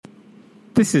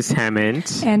This is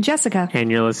Hemant. And Jessica.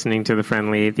 And you're listening to the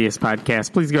Friendly Atheist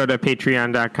Podcast. Please go to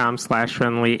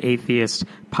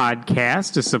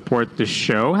patreon.com/friendlyatheistpodcast to support the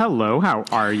show. Hello, how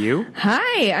are you?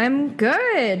 Hi, I'm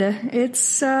good.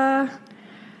 It's,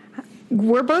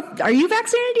 we're both, are you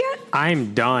vaccinated yet?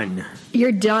 I'm done.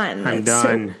 You're done. I'm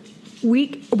done. So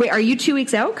wait, are you 2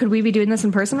 weeks out? Could we be doing this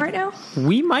in person right now?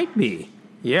 We might be.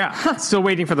 Yeah. Still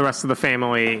waiting for the rest of the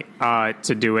family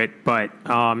to do it, but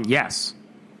yes.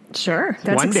 Sure,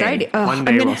 that's exciting. One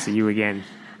day we'll see you again.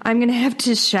 I'm going to have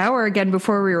to shower again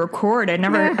before we record.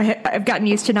 I've gotten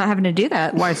used to not having to do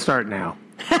that. Why start now?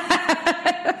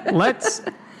 Let's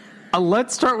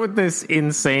start with this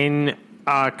insane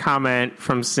comment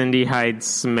from Cindy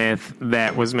Hyde-Smith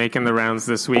that was making the rounds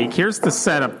this week. Here's the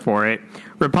setup for it.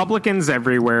 Republicans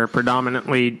everywhere,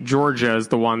 predominantly Georgia is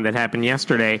the one that happened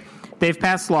yesterday. They've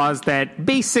passed laws that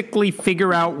basically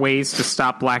figure out ways to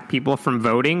stop black people from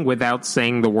voting without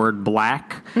saying the word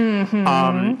black. Mm-hmm.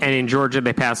 And in Georgia,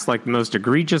 they passed like the most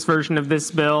egregious version of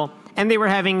this bill. And they were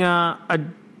having a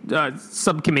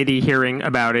subcommittee hearing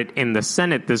about it in the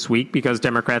Senate this week because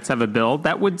Democrats have a bill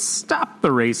that would stop the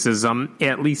racism,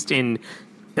 at least in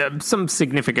some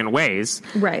significant ways.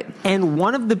 Right. And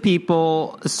one of the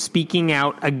people speaking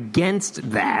out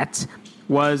against that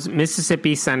was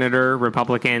Mississippi Senator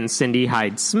Republican Cindy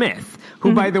Hyde-Smith,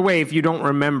 who, by the way, if you don't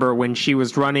remember, when she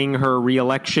was running her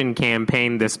reelection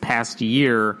campaign this past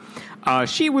year,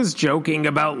 she was joking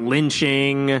about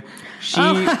lynching. She's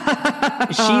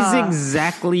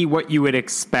exactly what you would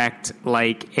expect,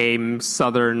 like a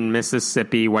Southern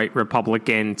Mississippi white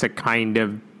Republican to kind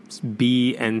of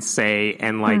be and say,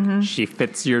 and like she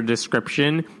fits your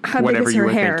description, whatever you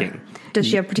were thinking. Does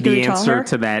she have particularly tall hair? The answer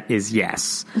to that is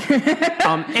yes.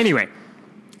 Anyway,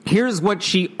 here's what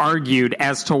she argued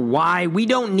as to why we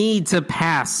don't need to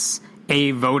pass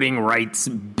a voting rights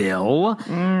bill.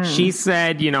 She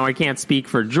said, I can't speak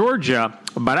for Georgia,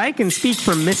 but I can speak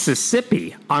for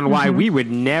Mississippi on why we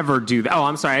would never do that. Oh,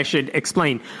 I'm sorry. I should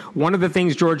explain. One of the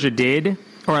things Georgia did,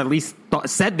 or at least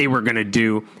said they were going to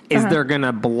do, is they're going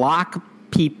to block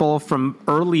people from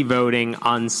early voting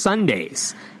on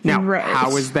Sundays. Now,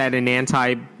 how is that a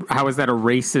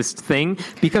racist thing?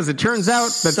 Because it turns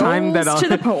out the time that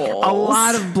a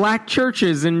lot of black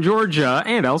churches in Georgia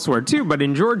and elsewhere too, but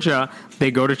in Georgia,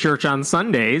 they go to church on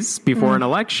Sundays before an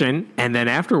election, and then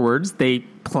afterwards they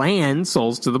plan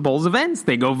Souls to the Polls events.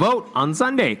 They go vote on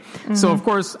Sunday. So, of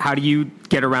course, how do you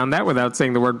get around that without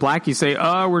saying the word black? You say,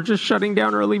 we're just shutting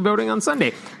down early voting on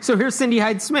Sunday. So here's Cindy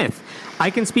Hyde-Smith. I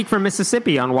can speak for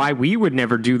Mississippi on why we would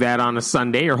never do that on a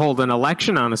Sunday or hold an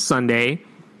election on a Sunday.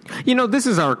 This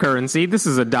is our currency. This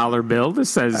is a dollar bill. This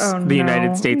says the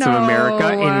United States of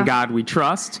America, in God we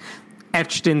trust.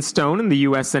 Etched in stone in the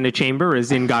U.S. Senate chamber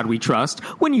is in God we trust.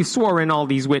 When you swore in all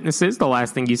these witnesses, the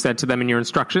last thing you said to them in your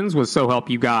instructions was, so help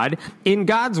you God. In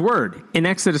God's word, in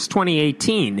Exodus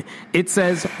 20:18, it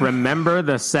says, remember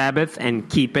the Sabbath and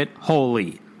keep it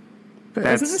holy. But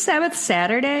isn't the Sabbath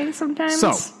Saturday sometimes?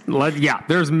 So,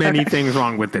 there's many things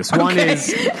wrong with this. One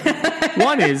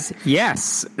is,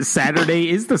 yes, Saturday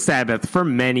is the Sabbath for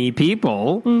many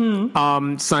people.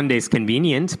 Sunday's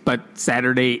convenient, but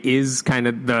Saturday is kind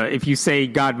of if you say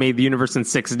God made the universe in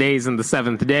 6 days and the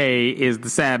seventh day is the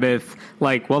Sabbath,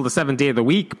 the seventh day of the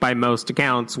week by most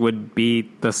accounts would be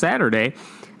the Saturday.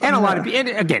 And a lot of, and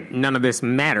again, none of this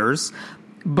matters,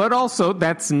 but also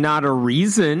that's not a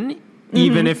reason.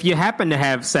 Even if you happen to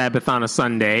have Sabbath on a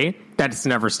Sunday, that's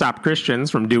never stopped Christians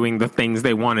from doing the things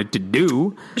they wanted to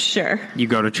do. Sure. You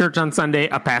go to church on Sunday.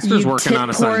 A pastor's working on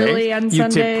a Sunday. You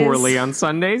tip poorly on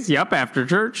Sundays. Yep, after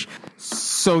church.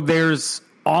 So there's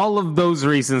all of those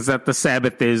reasons that the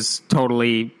Sabbath is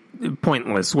totally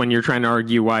pointless when you're trying to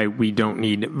argue why we don't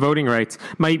need voting rights.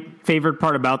 My favorite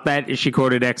part about that is she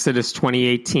quoted Exodus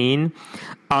 20:18.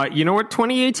 You know what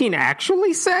 20:18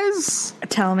 actually says?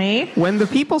 Tell me. When the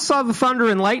people saw the thunder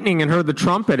and lightning and heard the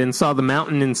trumpet and saw the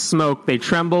mountain in smoke, they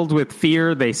trembled with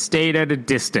fear. They stayed at a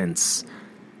distance.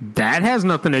 That has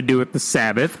nothing to do with the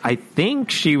Sabbath. I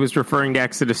think she was referring to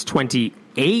Exodus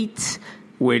 28,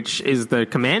 which is the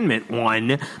commandment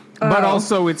one. But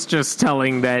also it's just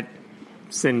telling that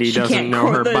Cindy doesn't know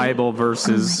her Bible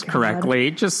verses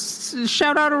correctly. Just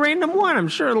shout out a random one. I'm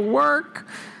sure it'll work.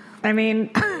 I mean,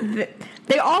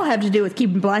 they all have to do with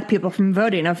keeping black people from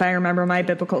voting, if I remember my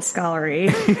biblical scholarly.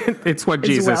 It's what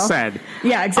Jesus said.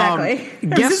 Yeah, exactly.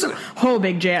 This is a whole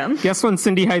big jam. Guess when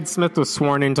Cindy Hyde-Smith was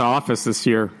sworn into office this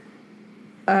year?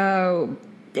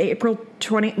 April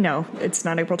 20th. No, it's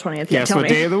not April 20th. Guess what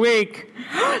day of the week?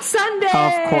 Sunday.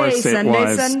 Of course it Sunday,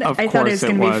 was. Sunday. Of I thought it course was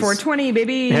going to it be was. 420,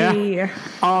 baby. Yeah.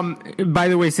 By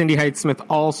the way, Cindy Height-Smith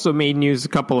also made news a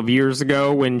couple of years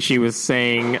ago when she was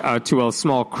saying to a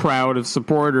small crowd of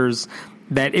supporters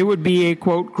that it would be a,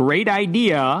 quote, great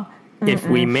idea if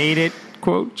we made it,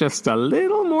 quote, just a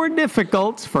little more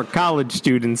difficult for college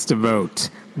students to vote.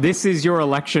 This is your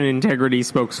election integrity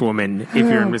spokeswoman if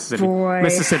you're in Mississippi. Boy.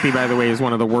 Mississippi, by the way, is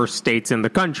one of the worst states in the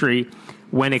country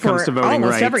when it comes For to voting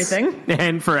almost rights. everything.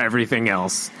 And for everything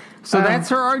else. So that's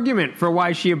her argument for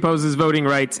why she opposes voting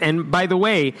rights. And by the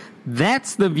way,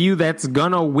 that's the view that's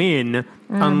gonna win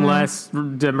unless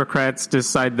Democrats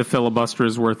decide the filibuster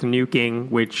is worth nuking,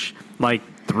 which, like,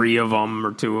 3 of them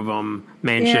or 2 of them,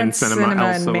 Manchin, Sinema, and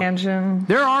also. Manchin.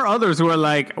 There are others who are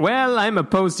like, well, I'm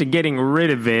opposed to getting rid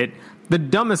of it. The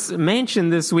dumbest Manchin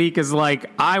this week is like,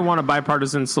 I want a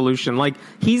bipartisan solution. Like,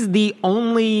 he's the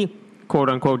only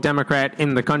quote-unquote Democrat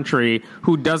in the country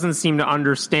who doesn't seem to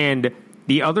understand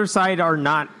the other side are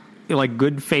not, like,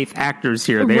 good faith actors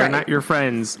here. They are Right. not your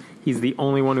friends. He's the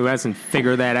only one who hasn't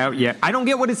figured that out yet. I don't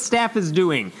get what his staff is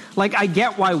doing. Like, I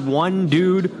get why one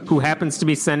dude who happens to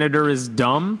be senator is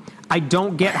dumb. I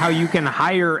don't get how you can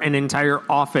hire an entire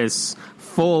office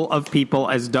full of people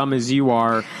as dumb as you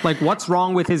are. Like, what's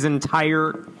wrong with his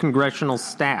entire congressional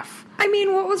staff? I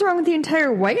mean, what was wrong with the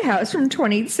entire White House from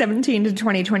 2017 to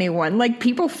 2021? Like,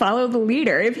 people follow the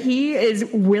leader. If he is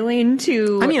willing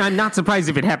to... I mean, I'm not surprised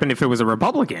if it happened if it was a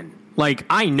Republican. Like,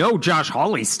 I know Josh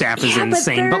Hawley's staff is Yeah, but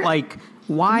insane, but they're- like,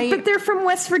 why? But they're from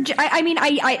West Virginia. I mean,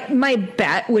 my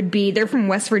bet would be they're from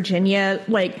West Virginia.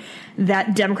 Like,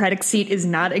 that Democratic seat is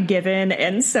not a given,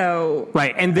 and so...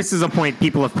 Right, and this is a point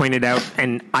people have pointed out,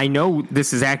 and I know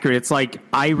this is accurate. It's like,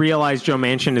 I realize Joe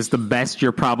Manchin is the best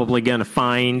you're probably going to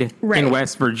find Right. in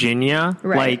West Virginia.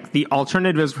 Right. Like, the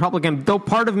alternative is Republican, though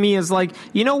part of me is like,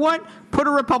 you know what? Put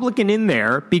a Republican in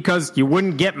there, because you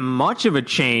wouldn't get much of a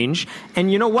change,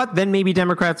 and you know what? Then maybe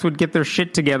Democrats would get their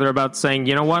shit together about saying,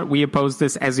 you know what? We oppose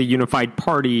this as a unified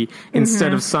party,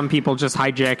 instead of some people just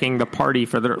hijacking the party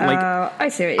for their... like. I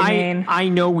see what you mean. I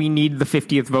know we need the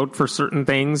 50th vote for certain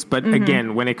things, but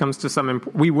again, when it comes to some,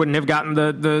 we wouldn't have gotten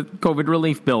the COVID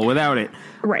relief bill without it.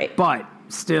 Right. But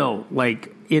still,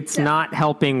 like, it's not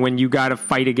helping when you got to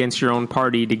fight against your own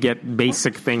party to get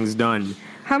basic things done.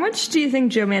 How much do you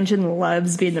think Joe Manchin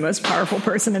loves being the most powerful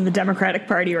person in the Democratic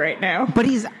Party right now? But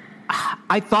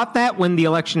I thought that when the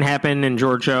election happened in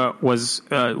Georgia was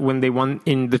when they won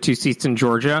in the 2 seats in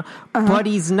Georgia, but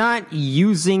he's not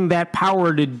using that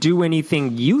power to do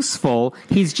anything useful.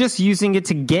 He's just using it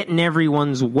to get in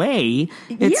everyone's way.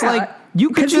 It's like,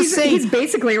 you could 'cause just say... he's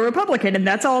basically a Republican, and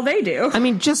that's all they do. I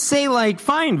mean, just say, like,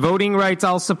 fine, voting rights,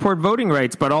 I'll support voting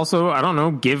rights, but also, I don't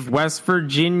know, give West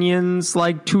Virginians,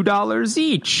 like, $2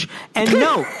 each. And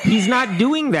no, he's not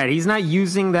doing that. He's not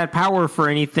using that power for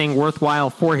anything worthwhile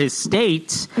for his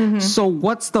state. So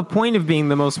what's the point of being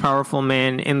the most powerful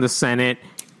man in the Senate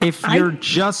if you're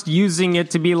just using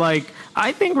it to be like,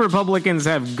 I think Republicans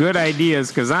have good ideas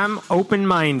because I'm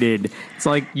open-minded? It's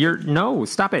like, no,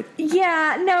 stop it.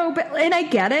 Yeah, no, and I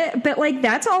get it, but like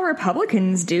that's all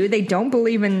Republicans do. They don't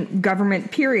believe in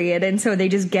government, period, and so they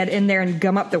just get in there and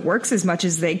gum up the works as much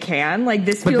as they can. Like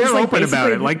this But feels they're like open about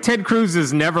basically- it. Like, Ted Cruz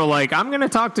is never like, I'm going to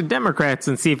talk to Democrats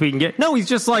and see if we can get... No, he's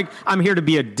just like, I'm here to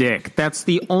be a dick. That's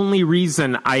the only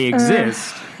reason I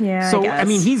exist. yeah, So, I guess.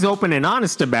 mean, he's open and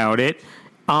honest about it.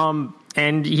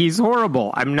 And he's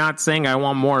horrible. I'm not saying I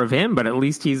want more of him, but at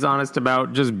least he's honest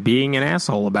about just being an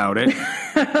asshole about it.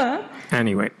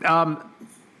 Anyway,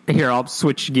 here, I'll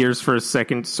switch gears for a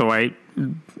second so I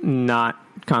not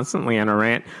constantly on a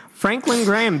rant. Franklin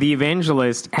Graham, the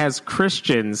evangelist, has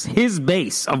Christians, his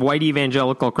base of white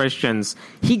evangelical Christians,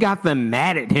 he got them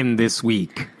mad at him this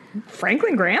week.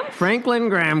 Franklin Graham. Franklin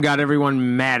Graham got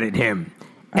everyone mad at him.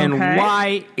 And Okay.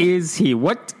 why is he?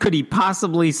 What could he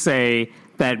possibly say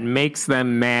that makes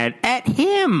them mad at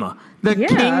him? The Yeah.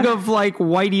 king of, like,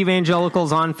 white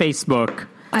evangelicals on Facebook.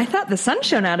 I thought the sun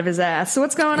shone out of his ass. So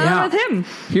what's going Yeah. on with him?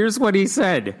 Here's what he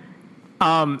said.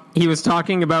 He was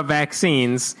talking about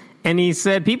vaccines, and he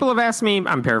said, people have asked me,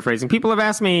 I'm paraphrasing, people have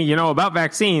asked me, about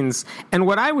vaccines, and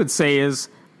what I would say is,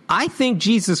 I think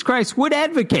Jesus Christ would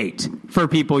advocate for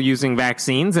people using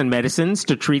vaccines and medicines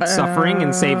to treat suffering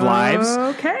and save lives.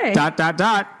 Okay. ...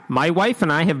 My wife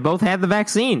and I have both had the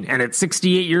vaccine, and at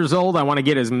 68 years old, I want to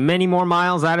get as many more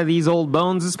miles out of these old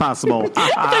bones as possible. I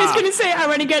thought he was going to say, I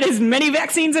want to get as many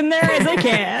vaccines in there as I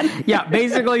can. Yeah,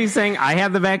 basically he's saying, I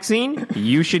have the vaccine,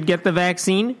 you should get the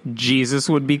vaccine, Jesus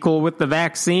would be cool with the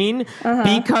vaccine,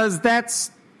 because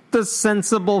that's the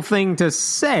sensible thing to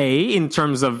say in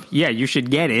terms of, yeah, you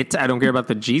should get it. I don't care about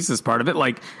the Jesus part of it.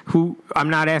 Like, I'm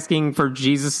not asking for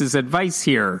Jesus's advice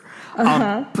here.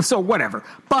 So whatever.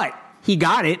 But he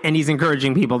got it, and he's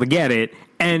encouraging people to get it.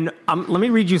 And let me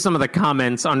read you some of the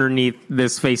comments underneath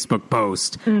this Facebook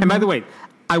post. And by the way,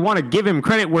 I want to give him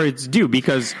credit where it's due,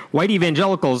 because white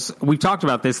evangelicals, we've talked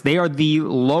about this, they are the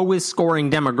lowest scoring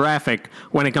demographic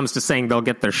when it comes to saying they'll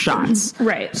get their shots.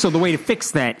 Right. So the way to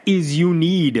fix that is you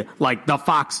need, like, the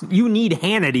Fox, you need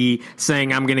Hannity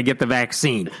saying, I'm going to get the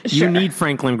vaccine. Sure. You need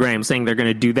Franklin Graham saying they're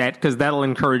going to do that, because that'll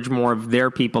encourage more of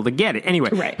their people to get it.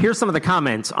 Anyway, Here's some of the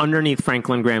comments underneath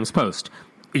Franklin Graham's post.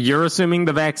 You're assuming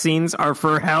the vaccines are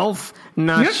for health?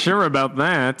 Not sure about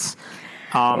that.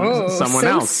 Someone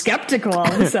else. Skeptical all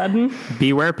of a sudden.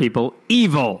 Beware, people.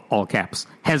 Evil, all caps,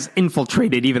 has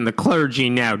infiltrated even the clergy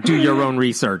now. Do your own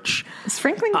research. Is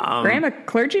Franklin Graham a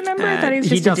clergy member? I thought he was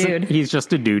just a dude. He's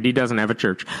just a dude. He doesn't have a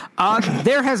church.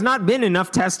 There has not been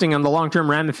enough testing on the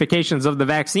long-term ramifications of the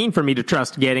vaccine for me to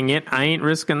trust getting it. I ain't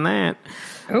risking that.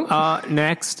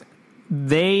 Next,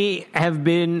 they have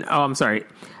been... I'm sorry.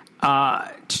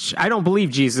 I don't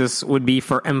believe Jesus would be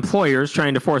for employers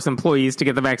trying to force employees to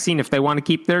get the vaccine if they want to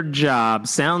keep their job.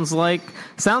 Sounds a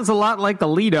lot like the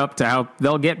lead up to how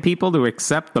they'll get people to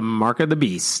accept the mark of the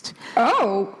beast.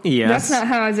 Oh, yes. That's not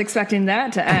how I was expecting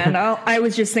that to end. I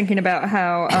was just thinking about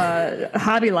how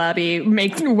Hobby Lobby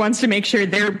wants to make sure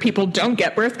their people don't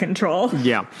get birth control.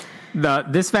 Yeah.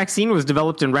 This vaccine was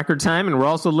developed in record time, and we're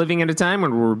also living at a time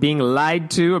when we're being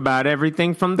lied to about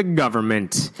everything from the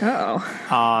government.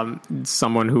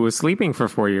 Someone who was sleeping for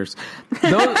 4 years.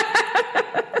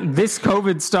 This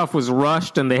COVID stuff was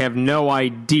rushed, and they have no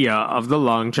idea of the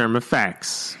long-term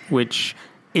effects, which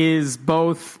is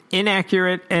both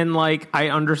inaccurate and, like, I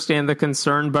understand the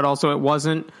concern, but also it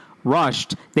wasn't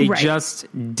rushed. They just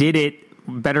did it.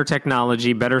 Better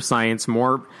technology, better science,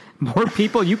 more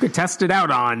people you could test it out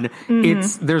on.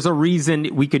 There's a reason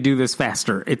we could do this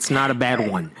faster. It's not a bad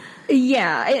one.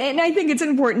 Yeah, and I think it's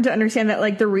important to understand that,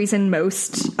 like, the reason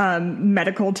most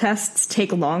medical tests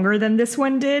take longer than this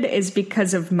one did is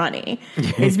because of money.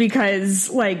 Is because,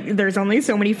 like, there's only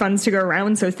so many funds to go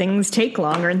around, so things take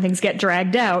longer and things get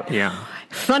dragged out. Yeah.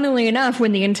 Funnily enough,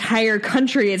 when the entire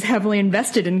country is heavily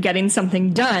invested in getting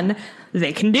something done,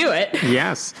 they can do it.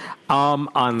 Yes.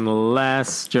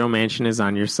 Unless Joe Manchin is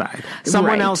on your side.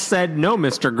 Someone else said, no,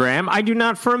 Mr. Graham, I do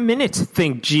not for a minute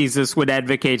think Jesus would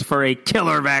advocate for a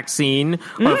killer vaccine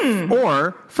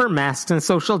or for masks and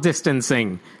social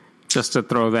distancing. Just to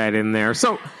throw that in there.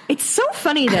 So it's so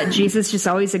funny that Jesus just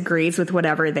always agrees with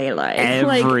whatever they like.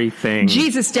 Everything. Like,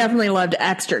 Jesus definitely loved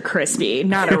extra crispy,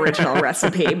 not original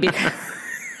recipe. Because,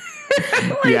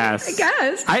 yes. I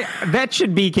guess. That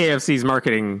should be KFC's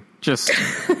marketing. Just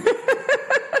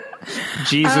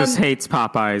Jesus hates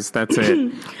Popeyes. That's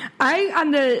it.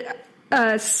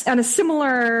 On a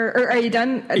similar, or are you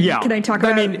done? Yeah. Can I talk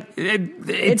about? I mean,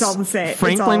 it's all the same.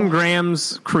 Franklin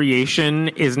Graham's creation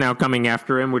is now coming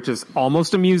after him, which is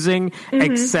almost amusing,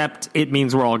 except it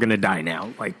means we're all going to die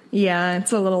now. Like, yeah,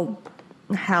 it's a little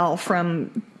Hal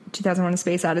from 2001: A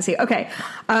Space Odyssey. Okay.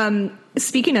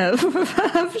 Speaking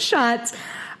of shots,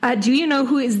 do you know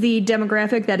who is the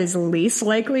demographic that is least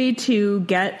likely to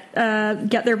get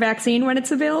their vaccine when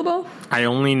it's available? I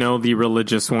only know the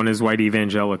religious one is white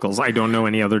evangelicals. I don't know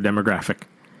any other demographic.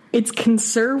 It's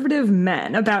conservative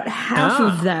men. About half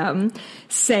of them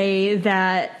say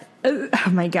that, oh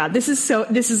my God, this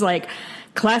is like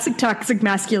classic toxic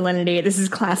masculinity. This is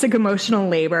classic emotional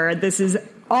labor. This is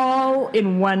all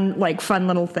in one, like, fun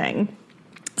little thing.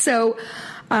 So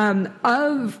there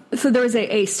was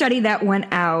a study that went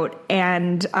out,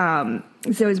 and so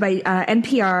it was by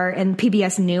NPR and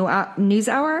PBS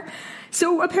NewsHour.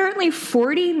 So apparently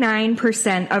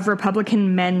 49% of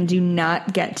Republican men do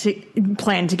not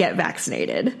plan to get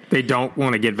vaccinated. They don't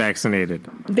want to get vaccinated.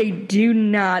 They do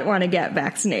not want to get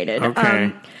vaccinated.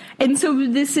 Okay. And so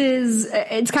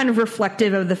it's kind of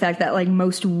reflective of the fact that, like,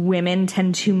 most women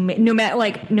tend to, no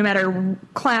matter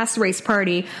class, race,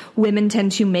 party, women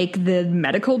tend to make the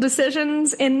medical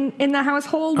decisions in the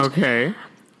household. Okay.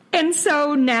 And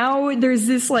so now there's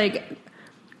this, like,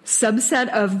 subset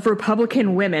of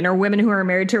Republican women, or women who are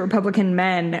married to Republican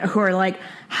men, who are like,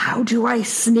 how do I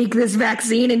sneak this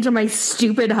vaccine into my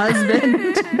stupid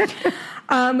husband?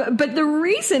 But the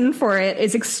reason for it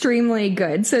is extremely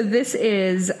good. So this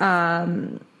is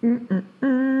sorry,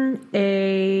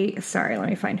 let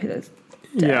me find who this.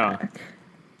 Yeah.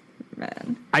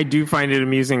 Man. I do find it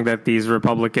amusing that these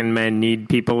Republican men need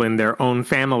people in their own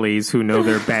families who know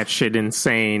they're batshit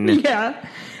insane. Yeah.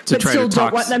 But still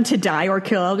don't want them to die or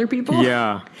kill other people.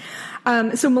 Yeah.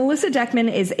 So Melissa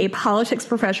Deckman is a politics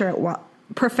professor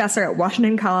at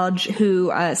Washington College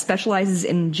who specializes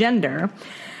in gender.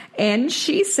 And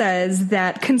she says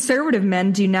that conservative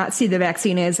men do not see the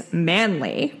vaccine as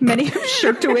manly. Many have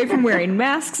shirked away from wearing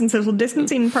masks and social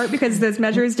distancing, in part because those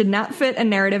measures did not fit a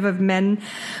narrative of men,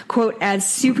 quote, as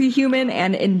superhuman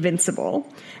and invincible.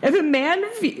 If a man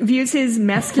views his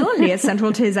masculinity as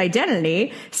central to his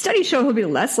identity, studies show he'll be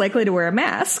less likely to wear a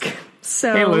mask.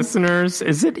 So, hey, listeners,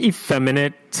 is it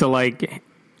effeminate to, like,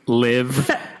 live?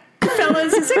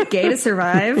 Fellas, is it gay to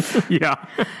survive? Yeah.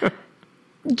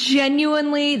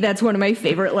 Genuinely, that's one of my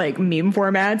favorite, like, meme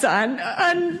formats on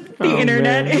the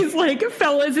internet. Man. Is like,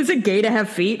 fellas, is it gay to have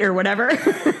feet or whatever?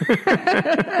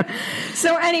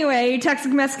 So anyway,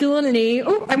 toxic masculinity.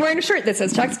 Oh, I'm wearing a shirt that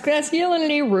says toxic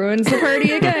masculinity ruins the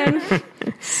party again.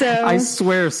 So I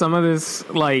swear some of this,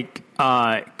 like,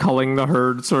 culling the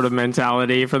herd sort of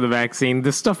mentality for the vaccine,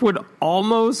 this stuff would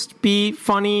almost be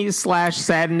funny /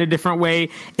 sad in a different way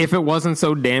if it wasn't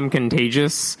so damn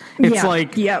contagious. It's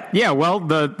well,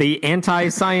 the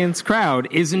anti-science crowd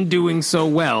isn't doing so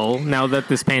well now that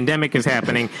this pandemic is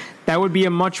happening. That would be a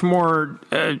much more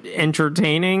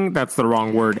entertaining, that's the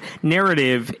wrong word,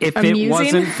 narrative if Amusing. It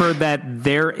wasn't for that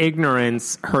their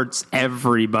ignorance hurts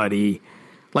everybody.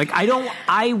 Like, I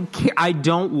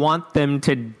don't want them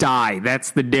to die.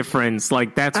 That's the difference.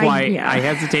 Like, that's why I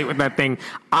hesitate with that thing.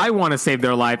 I want to save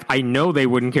their life. I know they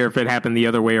wouldn't care if it happened the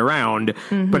other way around,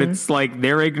 but it's like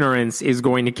their ignorance is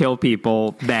going to kill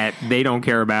people that they don't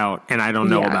care about and I don't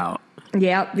know about.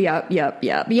 Yep.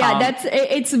 Yeah,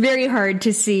 it's very hard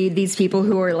to see these people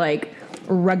who are, like,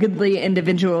 ruggedly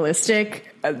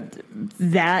individualistic.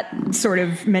 That sort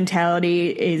of mentality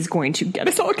is going to get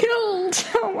us all killed.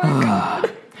 Oh my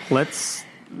God. Let's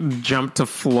jump to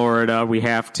Florida. We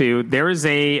have to. There is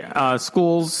a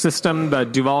school system, the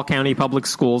Duval County Public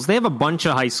Schools. They have a bunch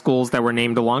of high schools that were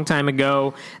named a long time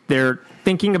ago. They're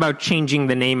thinking about changing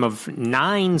the name of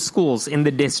 9 schools in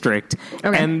the district.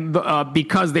 Okay. And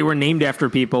because they were named after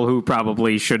people who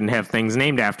probably shouldn't have things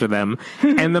named after them.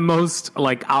 And the most,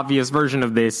 like, obvious version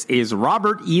of this is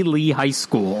Robert E. Lee High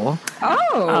School.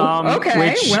 Oh,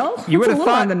 okay. Well, you would have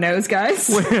thought on the nose, guys.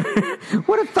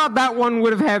 Would have thought that one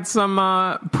would have had some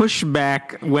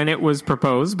pushback when it was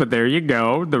proposed, but there you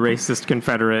go, the racist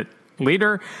Confederate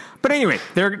leader. But anyway,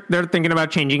 they're thinking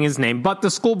about changing his name, but the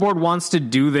school board wants to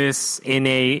do this in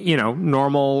a,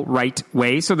 normal, right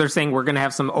way. So they're saying we're going to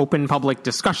have some open public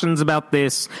discussions about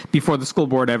this before the school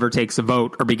board ever takes a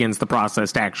vote or begins the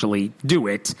process to actually do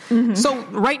it. Mm-hmm. So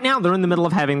right now they're in the middle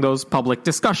of having those public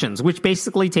discussions, which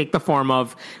basically take the form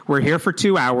of, we're here for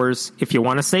 2 hours. If you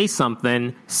want to say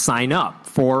something, sign up.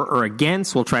 For or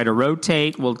against, we'll try to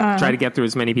rotate. We'll try to get through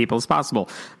as many people as possible.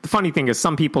 The funny thing is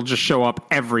some people just show up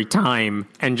every time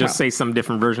and just say some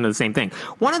different version of the same thing.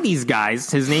 One of these guys,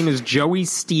 his name is Joey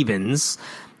Stevens.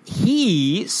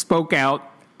 He spoke out.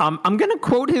 I'm going to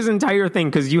quote his entire thing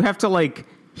because you have to, like,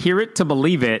 hear it to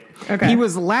believe it. Okay. He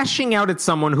was lashing out at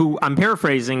someone who, I'm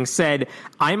paraphrasing, said,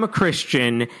 I'm a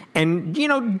Christian,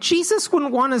 and, Jesus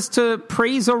wouldn't want us to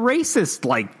praise a racist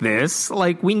like this.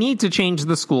 Like, we need to change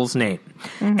the school's name.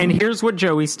 Mm-hmm. And here's what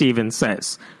Joey Stevens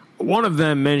says. One of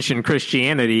them mentioned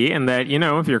Christianity and that,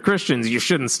 if you're Christians, you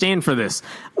shouldn't stand for this.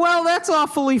 Well, that's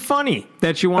awfully funny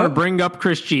that you want to bring up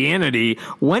Christianity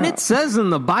when it says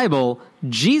in the Bible,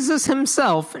 Jesus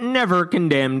himself never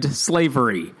condemned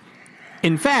slavery.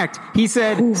 In fact, he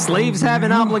said slaves have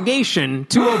an obligation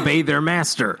to obey their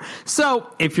master.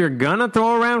 So if you're going to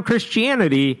throw around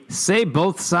Christianity, say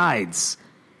both sides.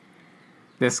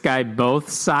 This guy,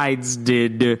 both sides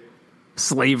did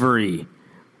slavery.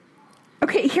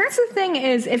 Okay, here's the thing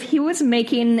is, if he was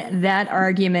making that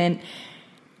argument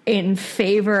in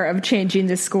favor of changing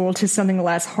the school to something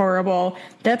less horrible,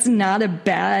 that's not a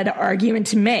bad argument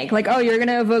to make. Like, oh, you're going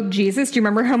to evoke Jesus? Do you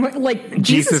remember how much, like,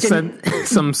 Jesus said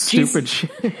some stupid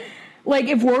shit. Like,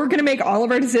 if we're going to make all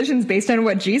of our decisions based on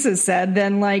what Jesus said,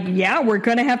 then, like, yeah, we're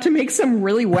going to have to make some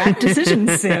really whack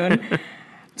decisions soon.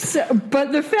 So,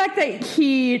 but the fact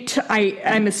that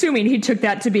I'm assuming he took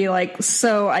that to be like,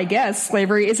 so I guess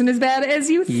slavery isn't as bad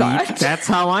as you thought. That's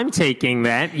how I'm taking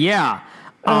that. Yeah.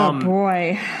 Oh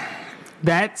boy.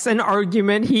 That's an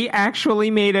argument he actually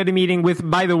made at a meeting with,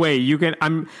 by the way,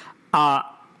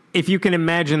 if you can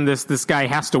imagine this guy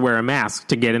has to wear a mask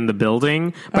to get in the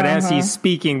building, but as he's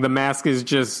speaking, the mask is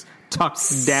just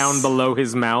tucked down below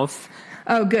his mouth.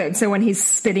 Oh, good. So when he's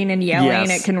spitting and yelling,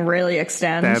 it can really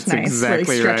extend. That's nice.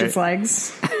 Exactly really stretch right. Its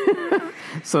legs.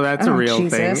 So that's a real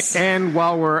thing. And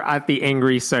while we're at the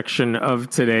angry section of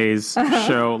today's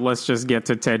show, let's just get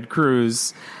to Ted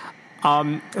Cruz.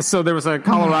 So there was a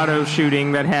Colorado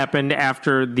shooting that happened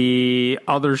after the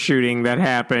other shooting that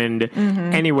happened.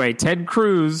 Anyway, Ted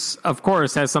Cruz, of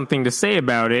course, has something to say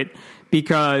about it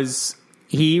because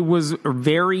he was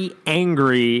very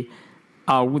angry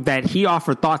that he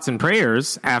offered thoughts and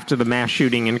prayers after the mass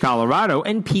shooting in Colorado,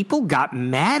 and people got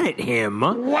mad at him.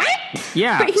 What?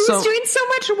 Yeah. But he was doing so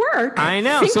much work. I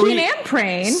know. Thinking and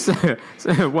praying.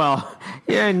 Well,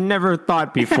 yeah, never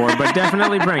thought before, but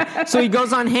definitely praying. So he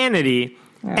goes on Hannity,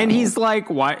 and he's like,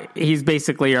 why? He's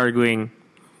basically arguing,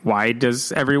 why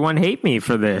does everyone hate me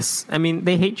for this? I mean,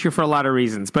 they hate you for a lot of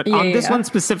reasons. But on this one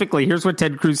specifically, here's what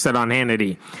Ted Cruz said on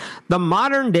Hannity. The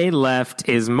modern day left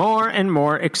is more and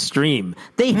more extreme.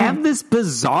 They have this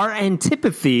bizarre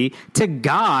antipathy to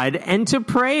God and to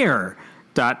prayer. ...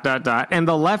 And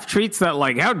the left treats that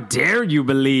like, how dare you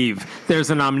believe there's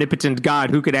an omnipotent God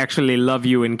who could actually love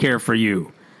you and care for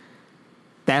you?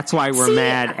 That's why we're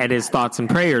mad at his thoughts and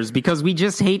prayers, because we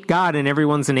just hate God and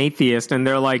everyone's an atheist. And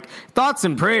they're like, thoughts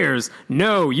and prayers?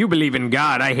 No, you believe in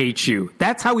God. I hate you.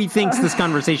 That's how he thinks this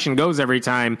conversation goes every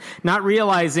time, not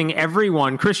realizing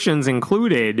everyone, Christians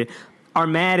included, are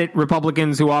mad at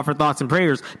Republicans who offer thoughts and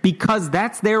prayers because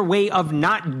that's their way of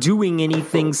not doing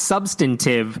anything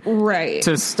substantive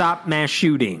to stop mass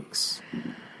shootings.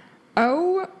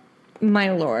 Oh,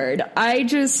 my Lord.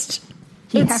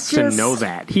 He has to know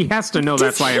that. He has to know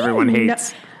that's why everyone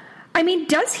hates. I mean,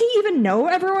 does he even know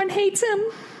everyone hates him?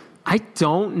 I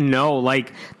don't know.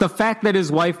 Like, the fact that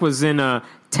his wife was in a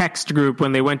text group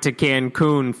when they went to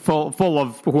Cancun full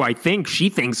of who I think she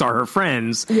thinks are her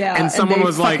friends. Yeah, and someone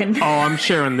was like, oh, I'm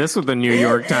sharing this with the New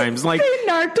York Times. Like, they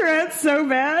narked her out so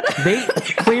bad. They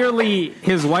clearly,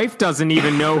 his wife doesn't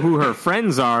even know who her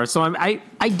friends are. So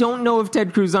I don't know if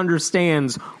Ted Cruz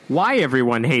understands why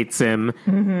everyone hates him.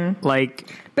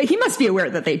 But he must be aware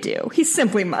that they do. He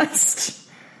simply must.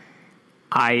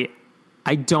 I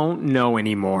don't know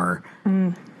anymore.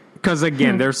 Because,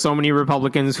 again, there's so many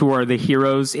Republicans who are the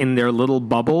heroes in their little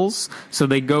bubbles. So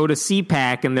they go to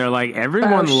CPAC and they're like,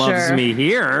 everyone loves me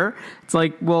here. It's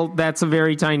like, well, that's a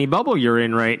very tiny bubble you're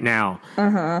in right now. Oh,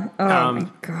 my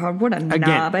God. What a knob.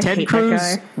 Again, I Ted hate Cruz,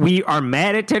 that guy. we are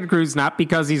mad at Ted Cruz, not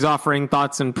because he's offering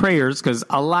thoughts and prayers, because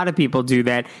a lot of people do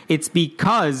that. It's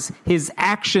because his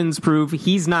actions prove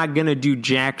he's not going to do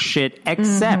jack shit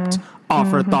except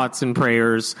offer thoughts and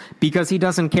prayers, because he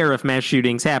doesn't care if mass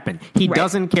shootings happen. He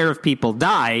doesn't care if people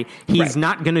die. He's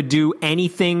not going to do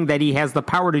anything that he has the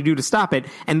power to do to stop it.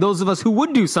 And those of us who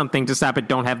would do something to stop it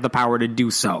don't have the power to do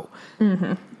so.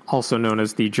 Also known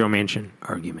as the Joe Manchin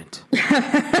argument.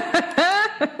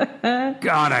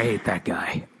 God, I hate that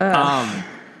guy.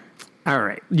 All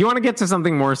right. You want to get to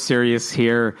something more serious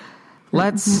here?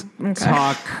 Let's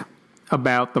talk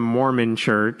about the Mormon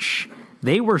Church.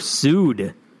 They were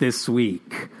sued this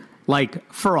week,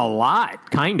 like, for a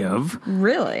lot, kind of.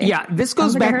 Really? Yeah, this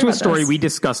goes back to a story we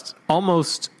discussed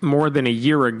almost more than a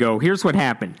year ago. Here's what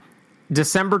happened.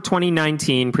 December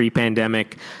 2019,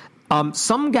 pre-pandemic,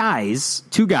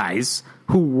 two guys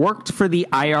who worked for the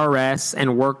IRS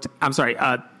and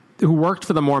who worked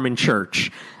for the Mormon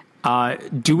Church,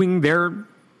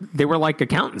 they were like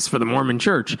accountants for the Mormon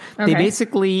Church. They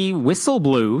basically whistle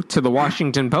blew to the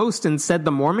Washington Post and said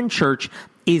the Mormon Church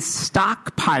is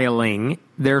stockpiling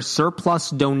their surplus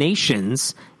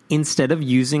donations instead of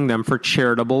using them for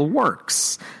charitable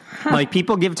works. Like,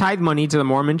 people give tithe money to the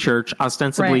Mormon Church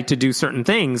ostensibly to do certain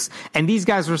things. And these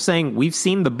guys were saying, we've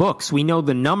seen the books. We know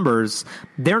the numbers.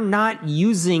 They're not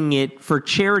using it for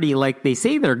charity like they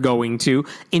say they're going to.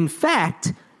 In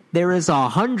fact, there is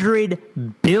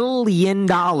 $100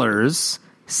 billion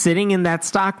sitting in that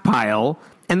stockpile,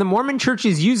 and the Mormon Church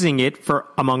is using it for,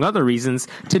 among other reasons,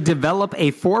 to develop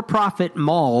a for-profit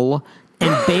mall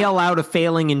and bail out a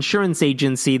failing insurance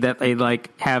agency that they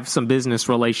have some business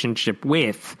relationship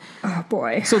with. Oh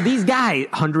boy. So these guys,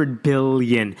 $100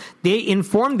 billion, they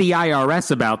informed the IRS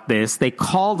about this. They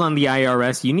called on the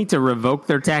IRS. You need to revoke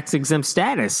their tax exempt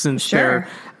status since they're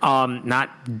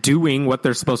not doing what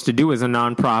they're supposed to do as a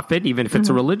nonprofit, even if it's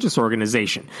a religious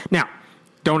organization. Now,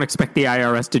 don't expect the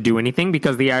IRS to do anything,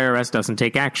 because the IRS doesn't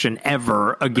take action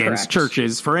ever against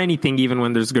churches for anything, even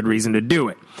when there's good reason to do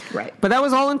it. Right. But that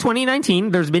was all in 2019.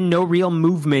 There's been no real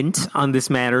movement on this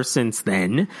matter since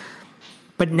then.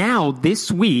 But now,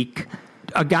 this week,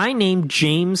 a guy named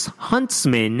James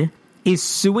Huntsman is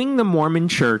suing the Mormon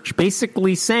Church,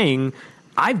 basically saying,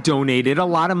 I've donated a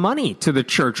lot of money to the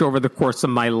church over the course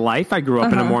of my life. I grew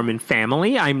up in a Mormon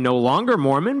family. I'm no longer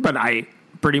Mormon, but I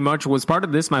pretty much was part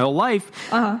of this my whole life.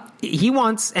 He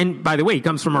wants, and by the way, he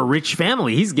comes from a rich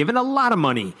family. He's given a lot of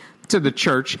money to the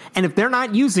church, and if they're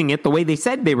not using it the way they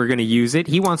said they were going to use it,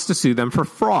 he wants to sue them for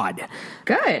fraud.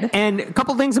 Good. And a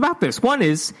couple things about this. One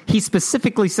is he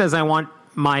specifically says, I want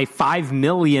my $5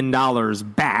 million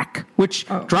back, which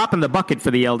drop in the bucket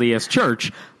for the LDS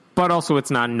Church, but also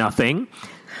it's not nothing.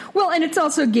 Well, and it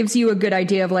also gives you a good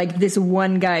idea of, like, this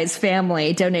one guy's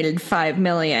family donated $5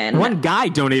 million. One guy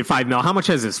donated $5 million. How much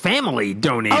has his family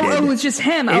donated? Oh, it was just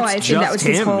him. It's I see. That was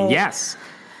his whole... Yes.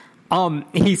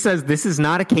 He says this is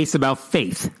not a case about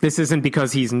faith. This isn't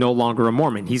because he's no longer a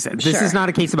Mormon. He said this is not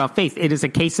a case about faith. It is a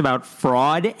case about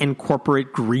fraud and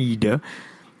corporate greed.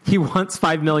 He wants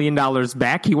 $5 million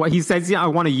back. He says, I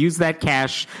want to use that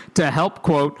cash to help,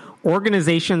 quote,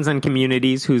 organizations and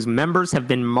communities whose members have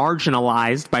been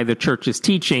marginalized by the church's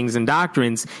teachings and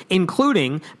doctrines,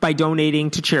 including by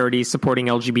donating to charities supporting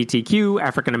LGBTQ,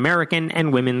 African American,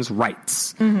 and women's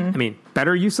rights. I mean,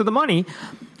 better use of the money.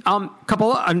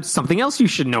 Something else you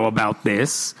should know about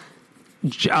this.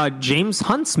 James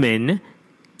Huntsman,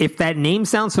 if that name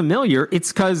sounds familiar,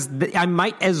 it's because I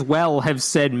might as well have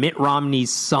said Mitt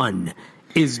Romney's son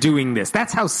is doing this.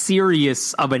 That's how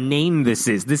serious of a name this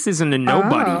is. This isn't a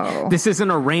nobody. Oh. This isn't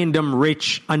a random,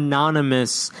 rich,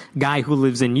 anonymous guy who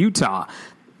lives in Utah.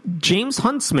 James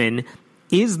Huntsman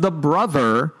is the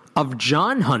brother of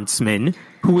John Huntsman,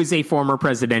 who is a former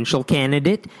presidential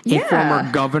candidate, a former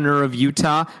governor of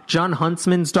Utah. John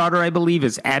Huntsman's daughter, I believe,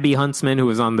 is Abby Huntsman, who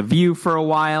was on The View for a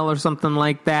while or something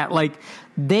like that. Like,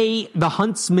 the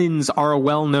Huntsmans are a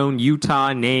well-known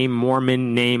Utah name,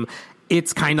 Mormon name.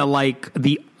 It's kind of like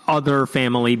the other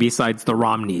family besides the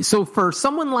Romneys. So for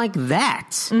someone like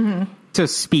that to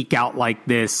speak out like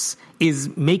this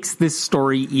makes this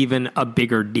story even a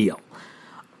bigger deal.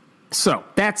 So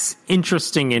that's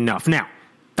interesting enough. Now,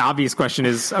 the obvious question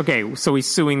is, okay, so he's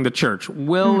suing the church.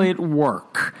 Will it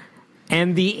work?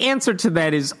 And the answer to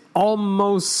that is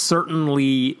almost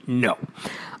certainly no.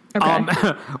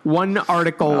 Okay. One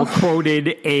article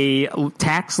quoted a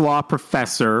tax law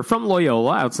professor from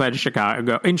Loyola outside of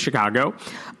Chicago,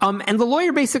 and the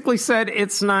lawyer basically said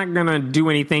it's not going to do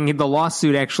anything. The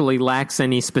lawsuit actually lacks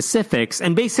any specifics.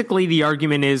 And basically the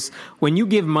argument is when you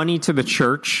give money to the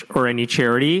church or any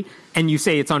charity and you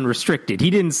say it's unrestricted, he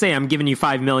didn't say I'm giving you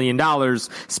 $5 million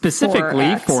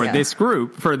specifically for this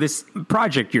group, for this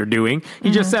project you're doing.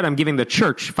 He just said I'm giving the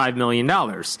church $5 million.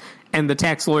 And the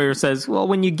tax lawyer says, well,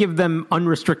 when you give them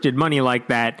unrestricted money like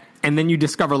that, and then you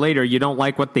discover later you don't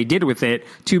like what they did with it,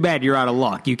 too bad, you're out of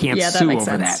luck. You can't sue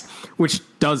over that, which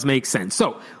does make sense.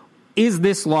 So is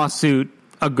this lawsuit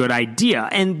a good idea?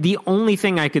 And the only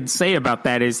thing I could say about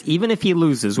that is even if he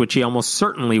loses, which he almost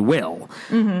certainly will,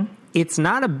 it's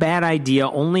not a bad idea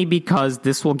only because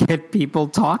this will get people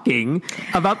talking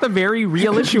about the very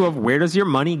real issue of where does your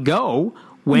money go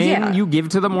when you give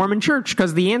to the Mormon church?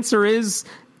 Because the answer is,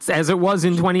 as it was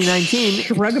in 2019.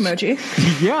 Shrug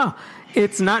emoji. Yeah.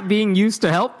 It's not being used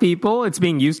to help people. It's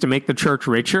being used to make the church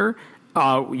richer.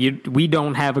 We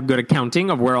don't have a good accounting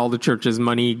of where all the church's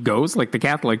money goes, like the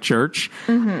Catholic Church.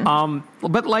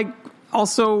 But like,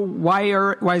 also,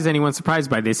 why is anyone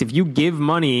surprised by this? If you give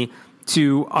money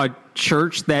to a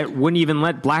church that wouldn't even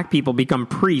let black people become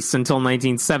priests until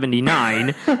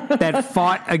 1979, that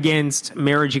fought against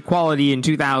marriage equality in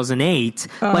 2008.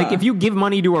 Like, if you give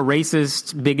money to a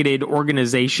racist, bigoted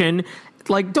organization,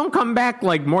 like, don't come back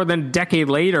like more than a decade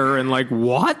later and like,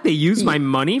 what? They used my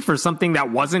money for something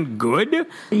that wasn't good?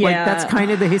 Like, that's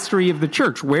kind of the history of the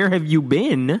church. Where have you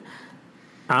been?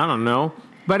 I don't know.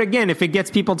 But again, if it gets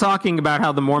people talking about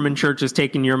how the Mormon church is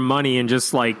taking your money and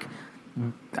just like,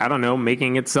 I don't know,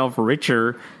 making itself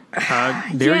richer,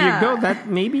 there you go. That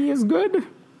maybe is good.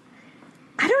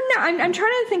 I don't know. I'm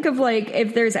trying to think of like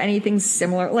if there's anything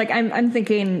similar. Like I'm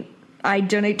thinking I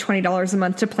donate $20 a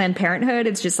month to Planned Parenthood.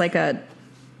 It's just like a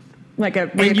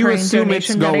recurring and you assume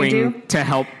donation it's going that I do to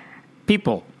help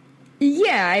people.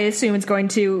 Yeah, I assume it's going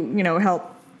to,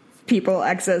 help people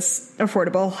access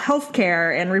affordable health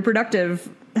care and reproductive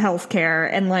health care.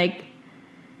 And like,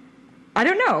 I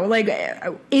don't know, like,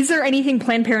 is there anything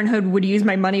Planned Parenthood would use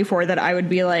my money for that I would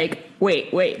be like,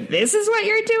 wait, this is what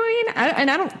you're doing?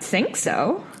 And I don't think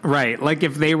so. Right. Like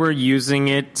if they were using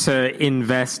it to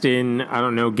invest in, I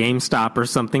don't know, GameStop or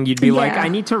something, you'd be like, I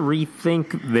need to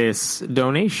rethink this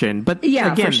donation. But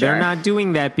again, they're not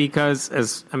doing that because,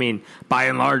 by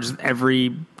and large,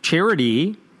 every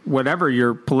charity, whatever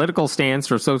your political stance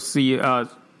or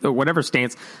whatever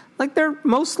stance, like they're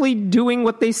mostly doing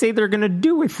what they say they're going to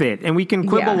do with it. And we can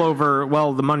quibble over,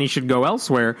 well, the money should go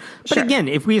elsewhere. But again,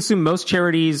 if we assume most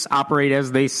charities operate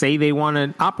as they say they want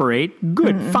to operate,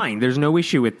 good, fine. There's no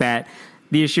issue with that.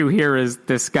 The issue here is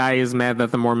this guy is mad that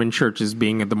the Mormon church is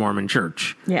being at the Mormon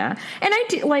church. Yeah. And I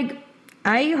do, like,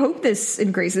 I hope this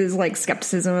increases like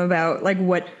skepticism about like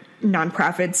what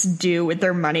nonprofits do with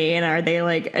their money and are they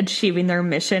like achieving their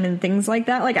mission and things like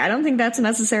that. Like, I don't think that's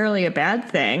necessarily a bad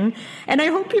thing. And I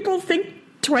hope people think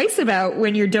twice about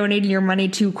when you're donating your money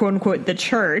to quote unquote the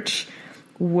church.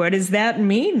 What does that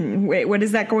mean? What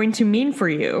is that going to mean for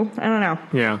you? I don't know.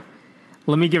 Yeah.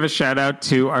 Let me give a shout out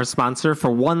to our sponsor for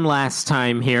one last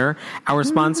time here. Our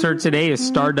sponsor today is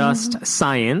Stardust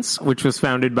Science, which was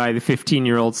founded by the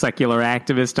 15-year-old secular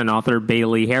activist and author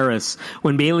Bailey Harris.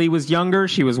 When Bailey was younger,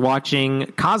 she was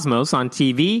watching Cosmos on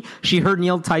TV. She heard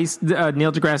Neil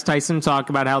deGrasse Tyson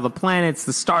talk about how the planets,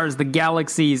 the stars, the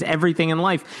galaxies, everything in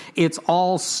life, it's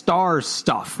all star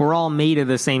stuff. We're all made of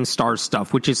the same star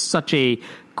stuff, which is such a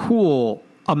cool,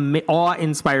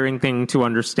 awe-inspiring thing to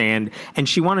understand, and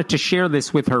she wanted to share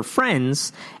this with her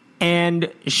friends, and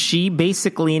she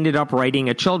basically ended up writing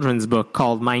a children's book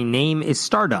called My Name is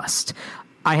Stardust.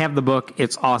 I have the book.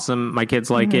 It's awesome. My kids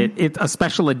like it. A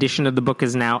special edition of the book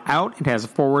is now out. It has a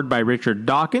foreword by Richard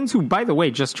Dawkins, who, by the way,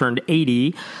 just turned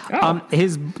 80.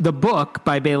 The book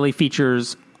by Bailey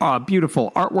features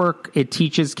beautiful artwork. It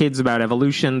teaches kids about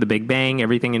evolution, the Big Bang,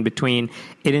 everything in between.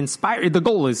 The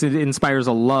goal is it inspires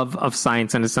a love of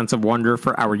science and a sense of wonder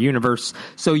for our universe.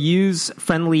 So use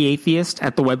Friendly Atheist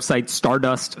at the website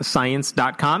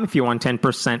stardustscience.com if you want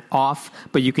 10% off,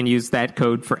 but you can use that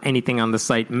code for anything on the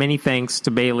site. Many thanks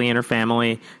to Bailey and her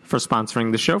family for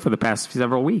sponsoring the show for the past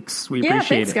several weeks. We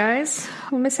appreciate it. Yeah, thanks, guys.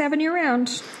 We'll miss having you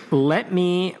around. Let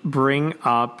me bring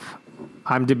up...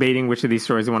 I'm debating which of these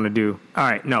stories I want to do. All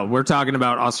right, no, we're talking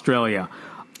about Australia.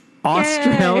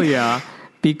 Australia,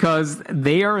 because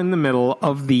they are in the middle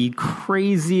of the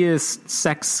craziest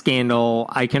sex scandal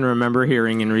I can remember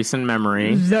hearing in recent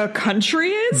memory. The country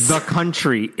is? The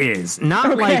country is.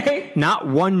 Not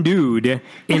one dude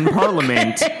in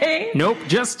Parliament. Nope,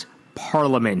 just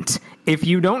Parliament. If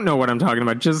you don't know what I'm talking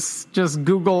about, just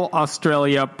Google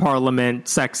Australia Parliament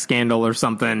sex scandal or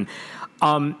something.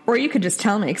 Or you could just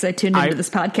tell me, because I tuned into this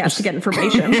podcast to get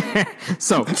information.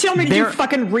 So tell me to do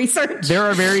fucking research. There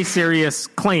are very serious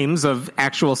claims of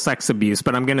actual sex abuse,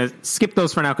 but I'm going to skip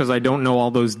those for now because I don't know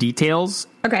all those details.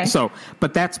 Okay.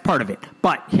 But that's part of it.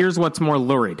 But here's what's more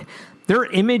lurid. There are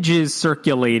images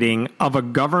circulating of a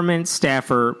government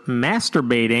staffer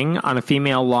masturbating on a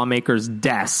female lawmaker's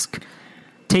desk,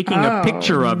 taking a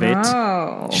picture of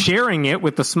it, sharing it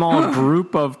with a small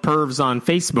group of pervs on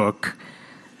Facebook.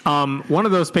 One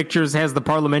of those pictures has the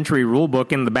parliamentary rule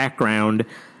book in the background.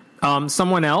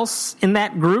 Someone else in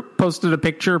that group posted a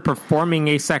picture performing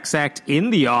a sex act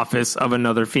in the office of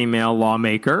another female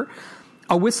lawmaker.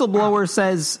 A whistleblower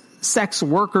says sex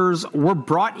workers were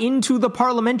brought into the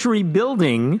parliamentary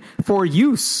building for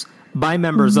use by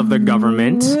members of the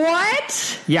government.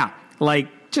 What? Yeah,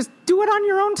 just do it on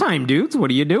your own time, dudes. What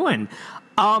are you doing?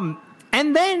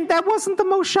 And then that wasn't the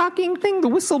most shocking thing the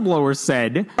whistleblower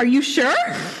said. Are you sure?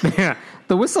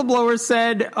 The whistleblower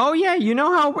said, oh, yeah, you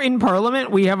know how in Parliament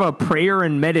we have a prayer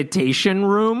and meditation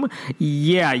room?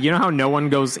 Yeah, you know how no one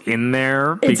goes in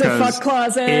there? It's a fuck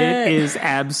closet. It is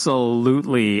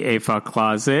absolutely a fuck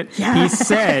closet. Yeah. He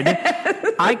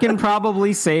said, I can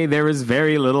probably say there is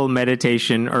very little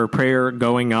meditation or prayer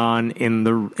going on in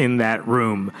that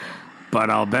room. But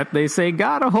I'll bet they say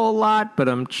God a whole lot, but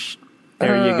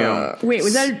there you go. Wait,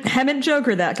 was that a Hemant joke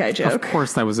or that guy joke? Of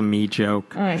course that was a me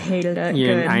joke. I hated it.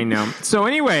 Yeah, Good. I know. So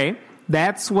anyway,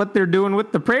 that's what they're doing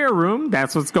with the prayer room.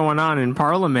 That's what's going on in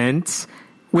Parliament.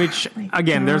 Which,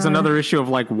 again, there's another issue of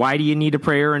why do you need a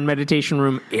prayer and meditation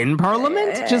room in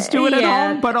Parliament? Just do it at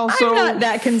home. But also, I'm not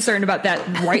that concerned about that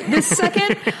right this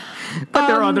second. But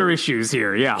there are other issues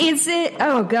here, yeah. Is it...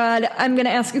 Oh, God. I'm going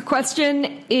to ask a question.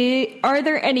 Are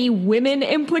there any women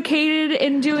implicated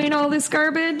in doing all this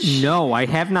garbage? No, I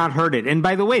have not heard it. And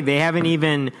by the way, they haven't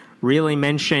even really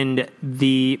mentioned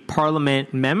the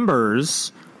Parliament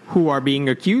members who are being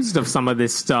accused of some of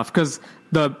this stuff. Because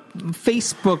the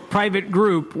Facebook private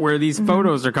group where these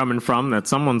photos are coming from that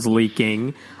someone's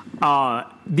leaking,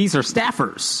 these are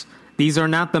staffers. These are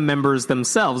not the members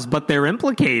themselves, but they're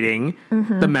implicating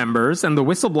the members. And the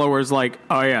whistleblower's like,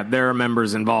 oh, yeah, there are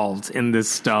members involved in this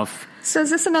stuff. So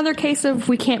is this another case of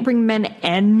we can't bring men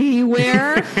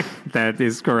anywhere? That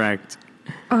is correct.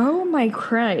 Oh, my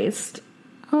Christ.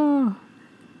 So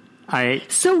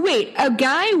wait, a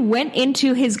guy went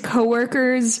into his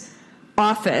coworker's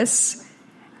office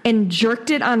and jerked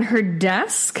it on her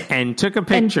desk? And took a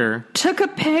picture.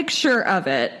 Of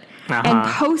it. And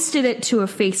posted it to a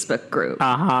Facebook group.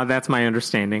 That's my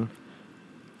understanding.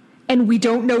 And we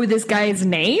don't know this guy's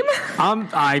name?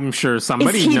 I'm sure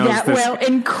somebody knows. Is he knows that this. well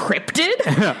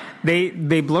encrypted?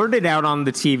 They blurted out on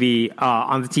the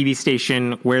TV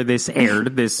station where this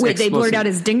aired. They blurred out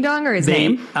his ding dong or his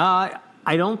name?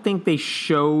 I don't think they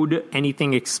showed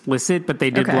anything explicit, but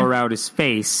they did blur out his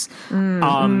face.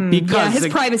 Because his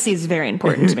privacy is very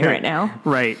important to me right now.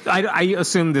 Right. I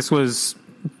assume this was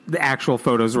the actual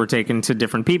photos were taken to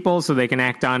different people so they can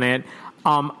act on it.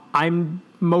 I'm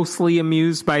mostly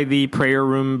amused by the prayer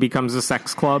room becomes a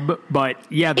sex club, but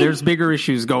yeah, there's bigger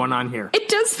issues going on here. It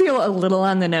does feel a little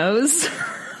on the nose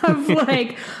of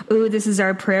like, ooh, this is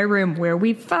our prayer room where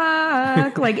we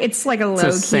fuck. Like, it's like a low key.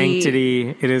 It's a sanctity.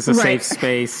 It is a safe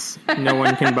space. No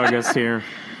one can bug us here.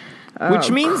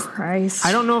 Which means, Christ.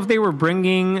 I don't know if they were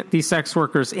bringing these sex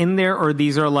workers in there or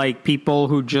these are like people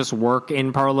who just work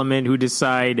in Parliament who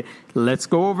decide, let's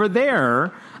go over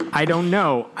there. I don't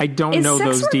know. I don't know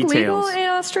those details. Is sex work legal in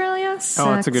Australia?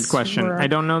 Oh, that's a good question. I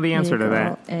don't know the answer to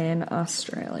that. In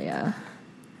Australia.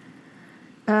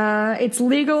 It's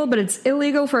legal, but it's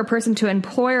illegal for a person to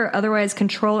employ or otherwise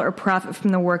control or profit from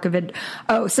the work of it.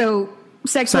 Oh, so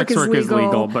sex work is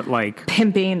legal, but like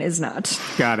pimping is not.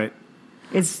 Got it.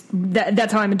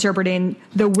 That's how I'm interpreting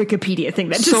the Wikipedia thing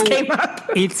that just came up.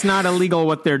 It's not illegal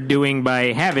what they're doing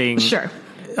by having. Sure.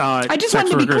 I just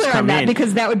wanted to be clear on that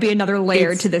because that would be another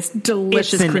layer to this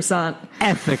delicious croissant.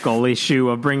 Ethical issue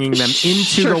of bringing them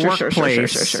into the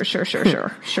workplace.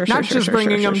 Sure. Not just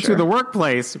bringing them to the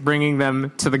workplace, bringing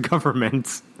them to the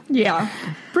government. Yeah.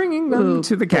 Bringing them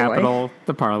to the Capitol,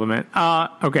 the Parliament.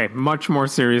 Okay, much more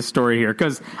serious story here,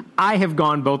 because I have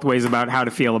gone both ways about how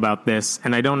to feel about this,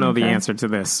 and I don't know the answer to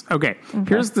this. Okay,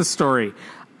 here's the story.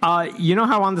 You know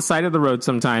how on the side of the road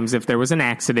sometimes, if there was an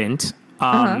accident,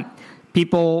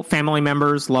 people, family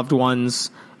members, loved ones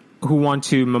who want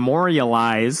to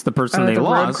memorialize the person they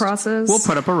lost will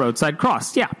put up a roadside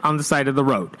cross, on the side of the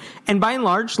road. And by and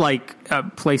large,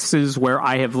 like places where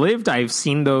I have lived, I've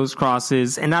seen those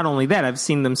crosses. And not only that, I've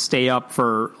seen them stay up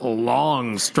for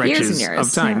long stretches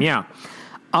of time. Yeah.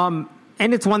 And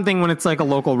it's one thing when it's like a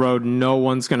local road, no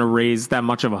one's going to raise that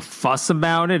much of a fuss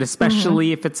about it,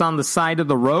 especially if it's on the side of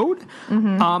the road.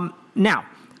 Now,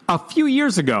 a few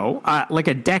years ago, like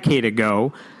a decade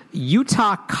ago,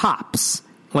 Utah cops,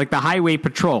 like the Highway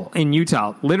Patrol in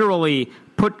Utah, literally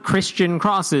put Christian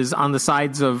crosses on the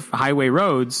sides of highway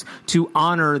roads to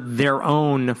honor their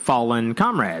own fallen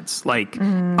comrades, like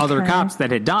other cops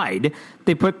that had died.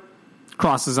 They put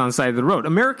crosses on the side of the road.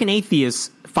 American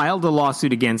Atheists filed a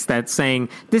lawsuit against that, saying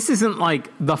this isn't like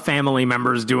the family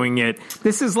members doing it.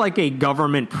 This is like a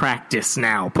government practice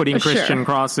now, putting Christian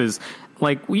crosses.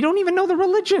 Like, we don't even know the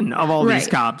religion of all these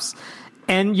cops.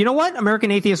 And you know what? American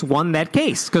Atheists won that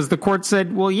case because the court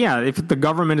said, well, yeah, if the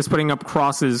government is putting up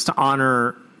crosses to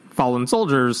honor fallen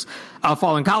soldiers,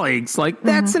 fallen colleagues, like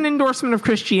that's an endorsement of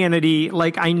Christianity.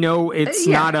 Like, I know it's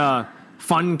not a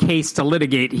fun case to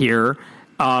litigate here.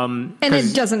 And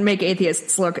it doesn't make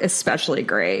atheists look especially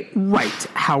great. Right.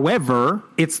 However,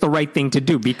 it's the right thing to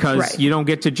do because you don't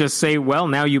get to just say, well,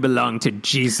 now you belong to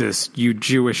Jesus, you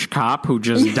Jewish cop who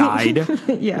just died.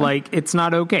 Like, it's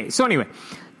not okay. So anyway,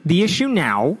 the issue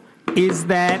now is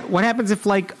that what happens if,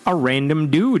 like, a random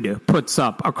dude puts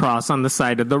up a cross on the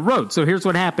side of the road? So here's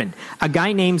what happened. A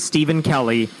guy named Stephen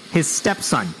Kelly, his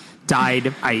stepson,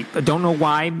 died. I don't know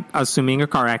why, assuming a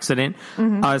car accident.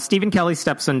 Stephen Kelly's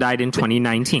stepson died in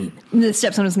 2019. The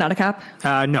stepson was not a cop?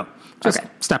 No. Just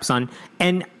stepson.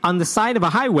 And on the side of a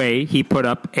highway, he put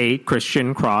up a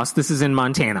Christian cross. This is in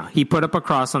Montana. He put up a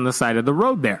cross on the side of the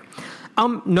road there.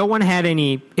 No one had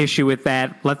any issue with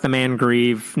that. Let the man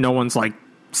grieve. No one's like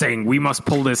saying we must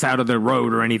pull this out of the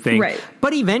road or anything. Right.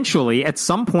 But eventually, at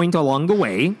some point along the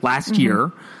way, last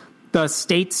year, the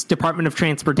state's Department of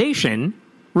Transportation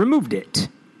removed it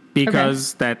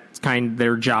because that's kind of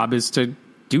their job is to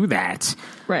do that.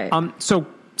 Right. So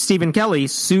Stephen Kelly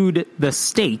sued the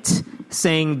state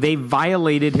saying they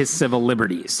violated his civil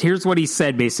liberties. Here's what he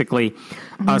said, basically,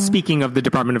 speaking of the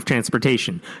Department of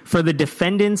Transportation. For the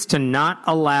defendants to not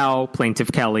allow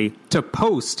Plaintiff Kelly to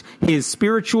post his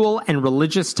spiritual and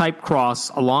religious type cross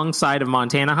alongside of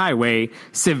Montana Highway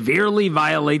severely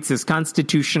violates his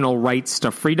constitutional rights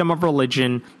to freedom of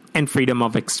religion and freedom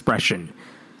of expression.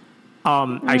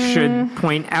 I should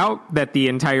point out that the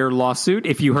entire lawsuit,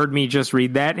 if you heard me just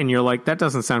read that and you're like, that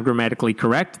doesn't sound grammatically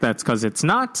correct, that's because it's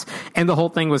not. And the whole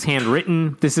thing was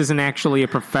handwritten. This isn't actually a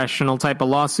professional type of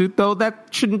lawsuit, though. That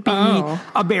shouldn't be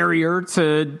a barrier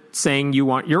to saying you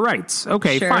want your rights.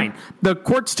 Okay, fine. The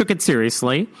courts took it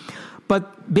seriously.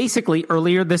 But basically,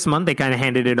 earlier this month, they kind of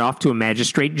handed it off to a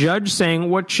magistrate judge saying,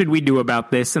 what should we do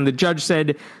about this? And the judge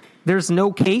said, there's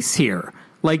no case here.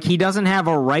 Like, he doesn't have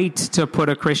a right to put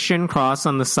a Christian cross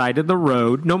on the side of the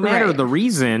road, no matter Right. the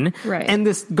reason. Right. And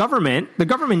the government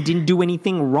didn't do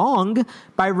anything wrong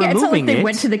by removing it's not like they it.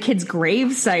 went to the kid's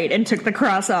grave site and took the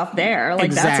cross off there. Like,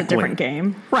 that's a Exactly. different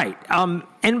game. Right.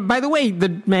 And by the way,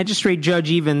 the magistrate judge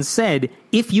even said,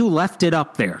 if you left it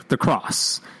up there, the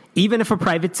cross, even if a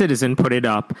private citizen put it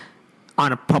up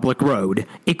on a public road,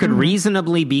 it could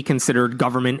reasonably be considered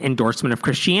government endorsement of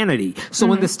Christianity. So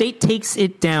when the state takes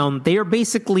it down, they are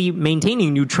basically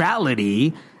maintaining neutrality.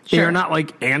 They Sure. are not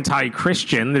like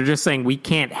anti-Christian. They're just saying we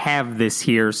can't have this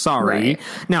here. Sorry. Right.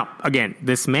 Now, again,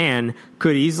 this man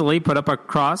could easily put up a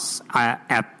cross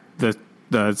at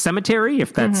the cemetery,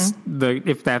 if that's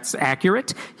if that's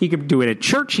accurate. He could do it at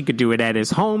church. He could do it at his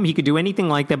home. He could do anything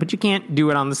like that, but you can't do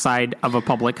it on the side of a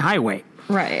public highway.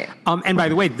 Right. And by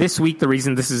the way, this week, the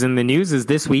reason this is in the news is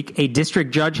this week, a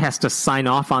district judge has to sign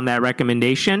off on that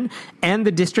recommendation. And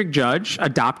the district judge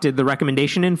adopted the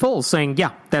recommendation in full, saying,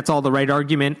 yeah, that's all the right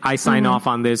argument. I sign off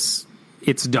on this.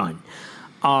 It's done.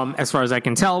 As far as I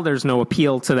can tell, there's no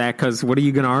appeal to that because what are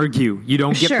you going to argue? You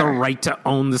don't get the Sure. right to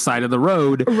own the side of the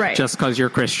road Right. just because you're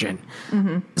Christian.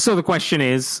 So the question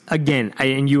is, again,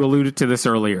 and you alluded to this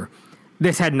earlier,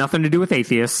 this had nothing to do with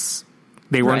atheists.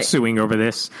 They weren't Right. suing over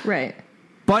this. Right.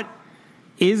 But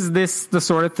is this the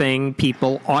sort of thing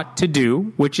people ought to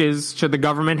do, which is, should the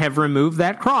government have removed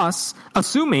that cross,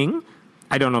 assuming,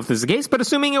 I don't know if this is the case, but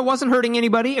assuming it wasn't hurting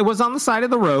anybody, it was on the side of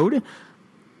the road,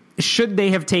 should they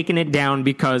have taken it down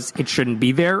because it shouldn't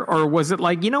be there? Or was it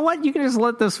like, you know what, you can just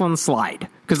let this one slide?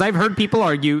 Because I've heard people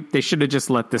argue they should have just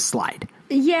let this slide.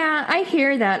 Yeah, I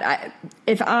hear that.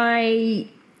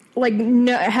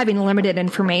 Having limited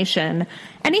information,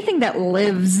 anything that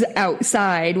lives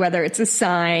outside, whether it's a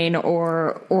sign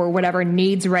or whatever,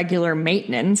 needs regular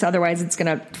maintenance. Otherwise, it's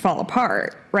going to fall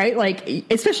apart, right? Like,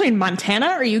 especially in Montana.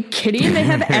 Are you kidding? They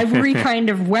have every kind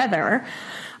of weather.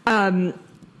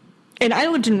 And I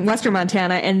lived in Western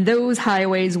Montana, and those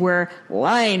highways were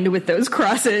lined with those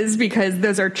crosses because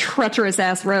those are treacherous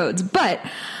ass roads. But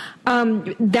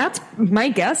that's my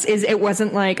guess, is it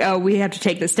wasn't like, oh, we have to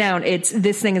take this down. It's,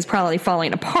 this thing is probably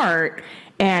falling apart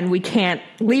and we can't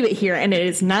leave it here. And it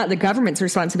is not the government's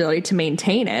responsibility to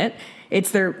maintain it.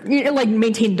 It's their,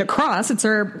 maintain the cross. It's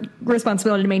their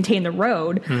responsibility to maintain the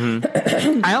road.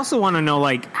 I also want to know,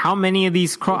 like, how many of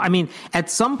these at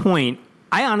some point,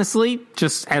 I honestly,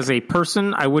 just as a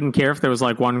person, I wouldn't care if there was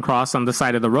like one cross on the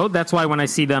side of the road. That's why when I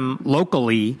see them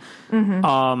locally,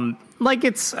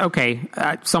 it's okay.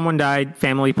 Someone died,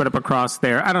 family put up a cross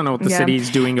there. I don't know what the city's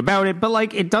doing about it, but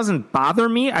like, it doesn't bother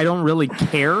me. I don't really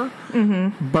care.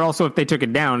 But also, if they took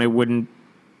it down, it wouldn't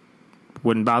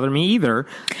bother me either.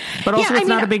 But also, it's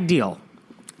not a big deal.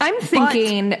 I'm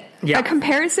thinking a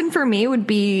comparison for me would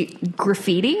be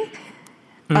graffiti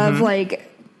of like,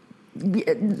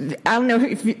 I don't know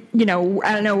if I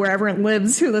don't know where everyone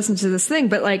lives who listens to this thing,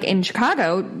 but like in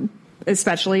Chicago,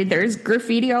 especially, there's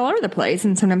graffiti all over the place,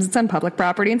 and sometimes it's on public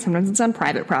property and sometimes it's on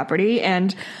private property,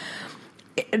 and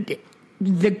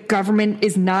the government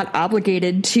is not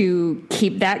obligated to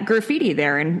keep that graffiti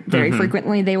there, and very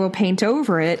frequently they will paint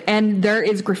over it. And there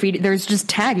is graffiti, there's just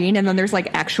tagging, and then there's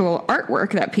like actual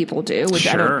artwork that people do, which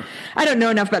I don't know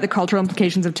enough about the cultural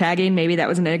implications of tagging. Maybe that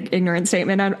was an ignorant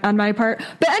statement on my part.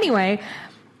 But anyway,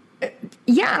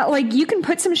 yeah, like, you can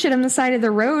put some shit on the side of the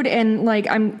road, and like,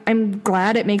 I'm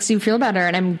glad it makes you feel better,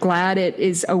 and I'm glad it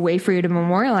is a way for you to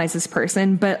memorialize this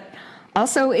person. But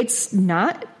also, it's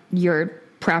not your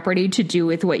property to do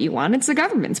with what you want. It's the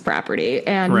government's property,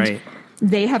 and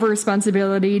they have a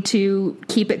responsibility to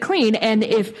keep it clean. And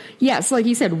if, yes, like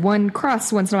you said, one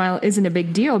cross once in a while isn't a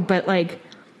big deal, but like,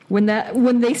 when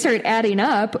they start adding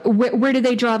up, where do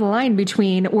they draw the line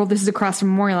between, well, this is a cross to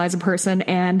memorialize a person,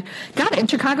 and God, in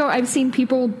Chicago, I've seen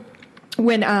people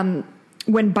when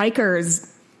bikers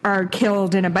are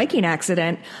killed in a biking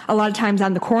accident, a lot of times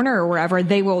on the corner or wherever,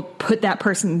 they will put that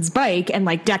person's bike and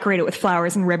like decorate it with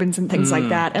flowers and ribbons and things like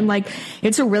that. And like,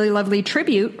 it's a really lovely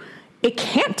tribute. It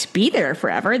can't be there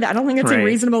forever. I don't think that's a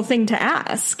reasonable thing to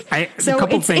ask.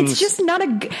 It's just not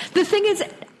the thing is,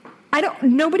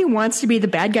 nobody wants to be the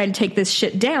bad guy to take this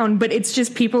shit down, but it's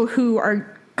just people who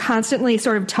are constantly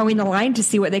sort of towing the line to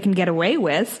see what they can get away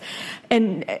with.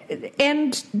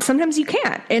 And sometimes you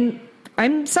can't. And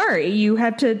I'm sorry, you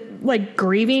have to, like,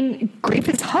 grief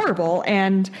is horrible,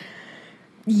 and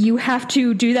you have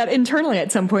to do that internally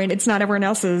at some point. It's not everyone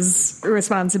else's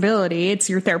responsibility. It's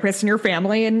your therapist and your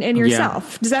family and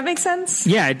yourself. Does that make sense?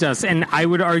 Yeah, it does. And I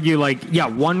would argue, like,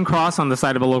 one cross on the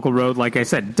side of a local road, like I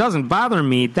said, doesn't bother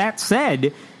me. That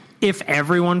said, if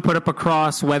everyone put up a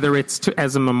cross, whether it's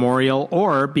as a memorial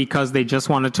or because they just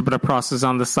wanted to put up crosses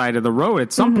on the side of the road,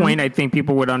 at some point, I think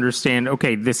people would understand,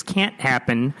 okay, this can't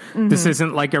happen. This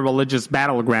isn't like a religious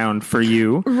battleground for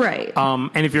you. Right.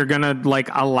 And if you're going to like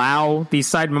allow these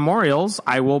side memorials,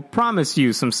 I will promise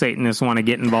you some Satanists want to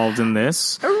get involved in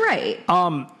this. Right.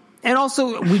 And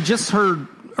also, we just heard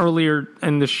earlier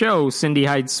in the show, Cindy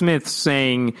Hyde-Smith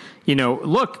saying, you know,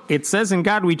 look, it says in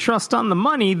God we trust on the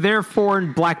money, therefore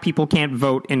black people can't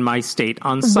vote in my state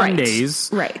on Sundays.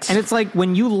 Right. And it's like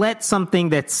when you let something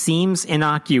that seems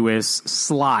innocuous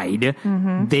slide,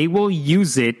 they will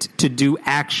use it to do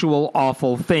actual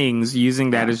awful things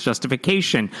using that as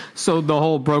justification. So the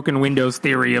whole broken windows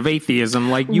theory of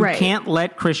atheism, like you can't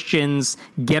let Christians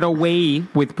get away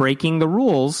with breaking the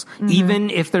rules, even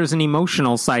if there's an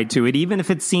emotional side to it, even if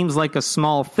it seems like a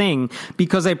small thing,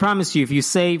 because I promise you, if you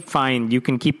say, fine, you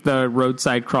can keep the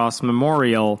roadside cross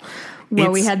memorial.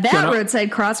 Well, we had that roadside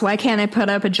cross. Why can't I put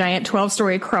up a giant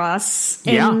 12-story cross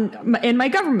in my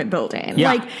government building?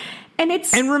 Yeah. Like,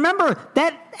 and remember,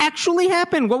 that actually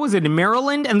happened. What was it, in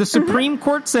Maryland? And the Supreme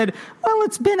Court said, well,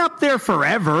 it's been up there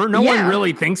forever. No one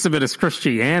really thinks of it as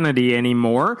Christianity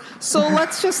anymore. So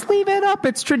let's just leave it up.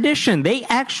 It's tradition. They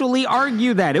actually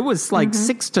argue that. It was like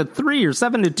 6-3 or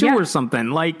 7-2 or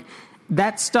something. Like,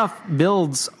 that stuff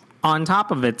builds on top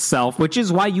of itself, which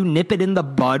is why you nip it in the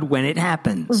bud when it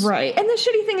happens. Right. And the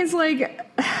shitty thing is, like,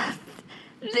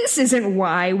 this isn't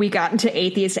why we got into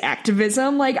atheist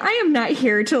activism. Like, I am not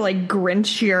here to, like,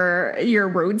 Grinch your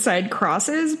roadside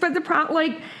crosses, but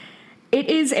it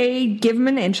is a give them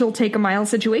an inch, you'll take a mile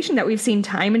situation that we've seen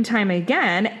time and time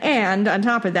again. And on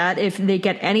top of that, if they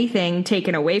get anything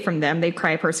taken away from them, they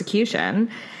cry persecution.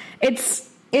 It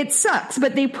sucks,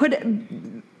 but they put...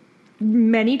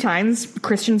 Many times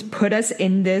Christians put us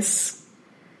in this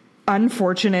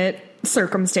unfortunate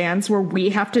circumstance where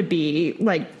we have to be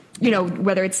like, you know,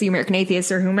 whether it's the American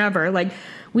Atheists or whomever, like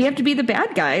we have to be the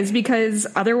bad guys because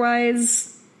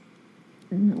otherwise,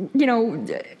 you know,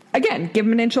 again, give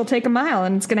them an inch, you'll take a mile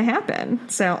and it's going to happen.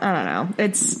 So I don't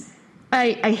know.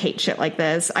 I hate shit like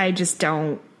this. I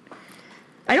don't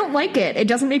like it. It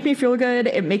doesn't make me feel good.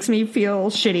 It makes me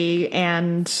feel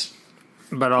shitty.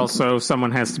 But also,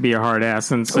 someone has to be a hard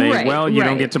ass and say, you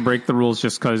don't get to break the rules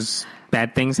just because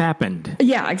bad things happened.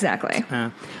 Yeah, exactly.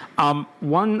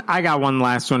 I got one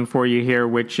last one for you here,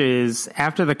 which is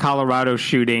after the Colorado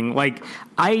shooting, like,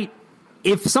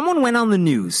 if someone went on the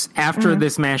news after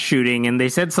this mass shooting and they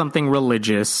said something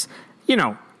religious, you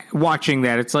know, watching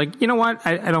that, it's like, you know what?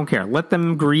 I don't care. Let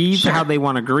them grieve how they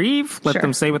want to grieve. Let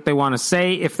them say what they want to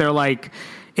say. If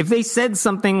they said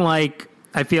something like,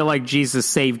 I feel like Jesus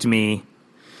saved me,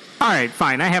 all right,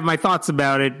 fine. I have my thoughts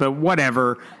about it, but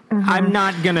whatever. I'm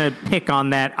not going to pick on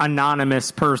that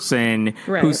anonymous person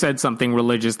who said something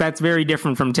religious. That's very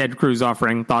different from Ted Cruz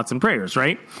offering thoughts and prayers,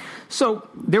 right? So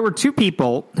there were two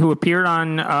people who appeared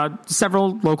on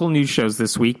several local news shows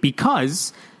this week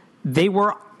because they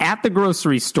were at the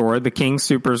grocery store, the King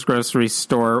Soopers grocery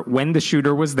store, when the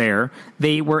shooter was there.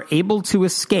 They were able to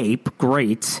escape.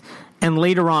 Great. And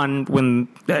later on, when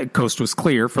the coast was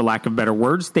clear, for lack of better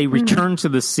words, they returned to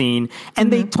the scene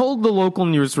and they told the local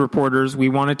news reporters, we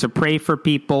wanted to pray for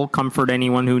people, comfort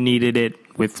anyone who needed it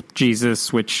with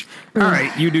Jesus, which, all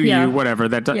right, you do you, whatever.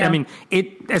 I mean,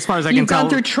 as far as I can tell. You've gone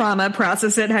through trauma,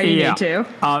 process it how you need to.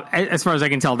 As far as I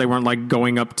can tell, they weren't like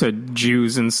going up to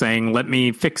Jews and saying, let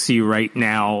me fix you right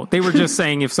now. They were just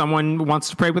saying, if someone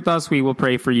wants to pray with us, we will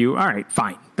pray for you. All right,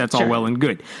 fine. That's all well and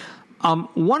good.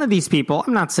 One of these people,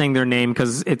 I'm not saying their name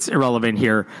because it's irrelevant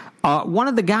here. One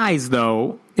of the guys,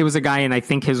 though, it was a guy and I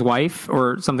think his wife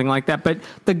or something like that. But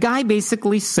the guy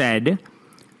basically said,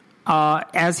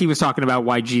 as he was talking about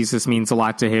why Jesus means a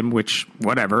lot to him, which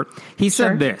whatever, he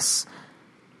said this: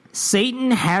 Satan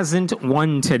hasn't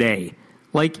won today.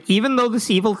 Like, even though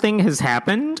this evil thing has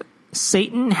happened,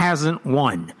 Satan hasn't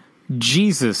won.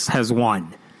 Jesus has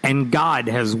won and God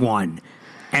has won.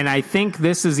 And I think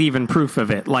this is even proof of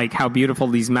it, like how beautiful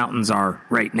these mountains are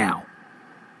right now.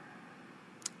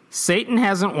 Satan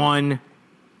hasn't won.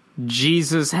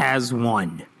 Jesus has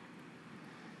won.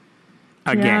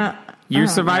 Again, you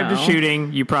survived a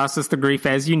shooting. You process the grief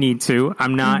as you need to.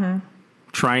 I'm not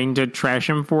trying to trash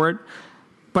him for it.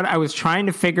 But I was trying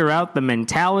to figure out the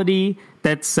mentality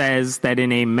that says that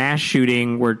in a mass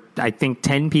shooting where I think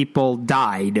 10 people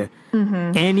died,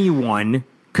 anyone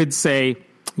could say,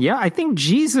 yeah, I think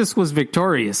Jesus was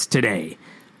victorious today.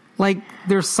 Like,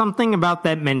 there's something about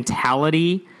that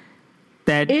mentality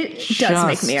that does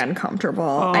make me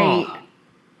uncomfortable.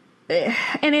 If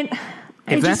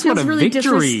that's what a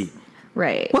really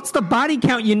right. What's the body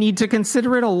count you need to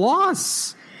consider it a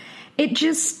loss? It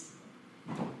just,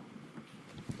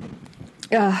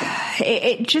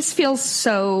 It just feels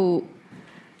so.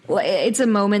 It's a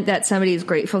moment that somebody's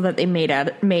grateful that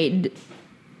they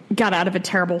got out of a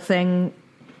terrible thing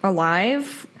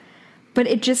alive, but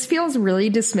it just feels really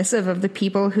dismissive of the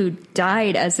people who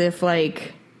died, as if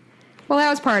like, well, that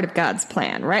was part of God's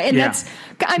plan, right? And that's,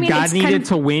 I mean, God needed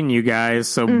to win, you guys,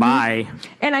 so bye.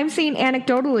 And I'm seeing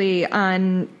anecdotally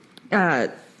on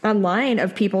online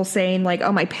of people saying like,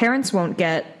 oh, my parents won't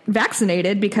get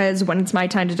vaccinated because when it's my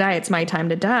time to die, it's my time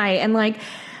to die. And like,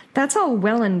 that's all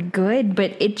well and good,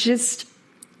 but it's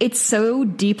so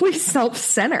deeply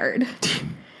self-centered.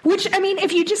 Which, I mean,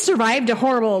 if you just survived a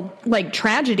horrible, like,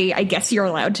 tragedy, I guess you're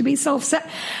allowed to be self-centered.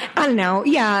 I don't know.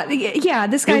 Yeah,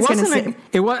 this guy's going to say...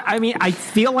 I mean, I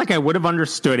feel like I would have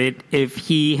understood it if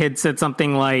he had said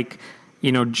something like,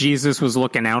 you know, Jesus was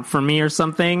looking out for me or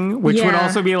something, which would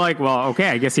also be like, well, okay,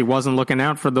 I guess he wasn't looking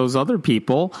out for those other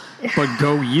people, but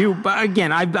go you. But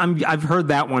again, I've heard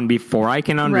that one before. I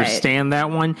can understand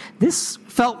that one. This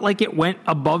felt like it went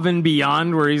above and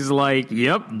beyond, where he's like,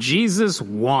 yep, Jesus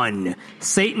won.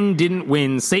 Satan didn't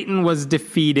win. Satan was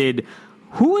defeated.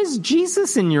 Who is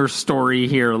Jesus in your story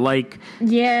here? Like,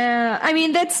 yeah, I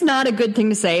mean, that's not a good thing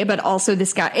to say, but also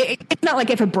this guy, it's not like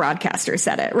if a broadcaster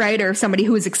said it, right? Or somebody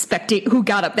who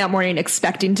got up that morning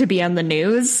expecting to be on the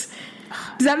news.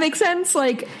 Does that make sense?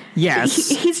 Like, yes.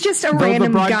 He's just a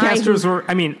random guy.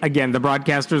 The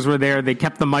broadcasters were there. They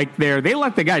kept the mic there. They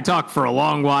let the guy talk for a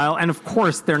long while. And of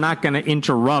course, they're not going to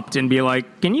interrupt and be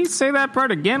like, can you say that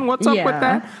part again? What's up with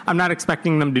that? I'm not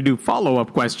expecting them to do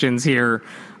follow-up questions here.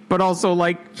 But also,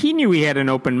 like, he knew he had an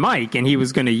open mic and he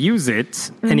was going to use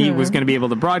it and he was going to be able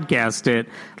to broadcast it.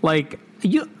 Like,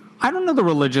 I don't know the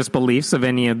religious beliefs of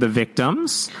any of the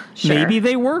victims. Sure. Maybe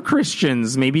they were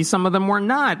Christians. Maybe some of them were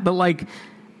not. But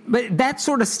that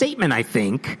sort of statement, I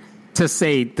think, to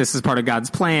say this is part of God's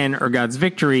plan or God's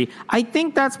victory, I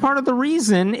think that's part of the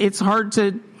reason it's hard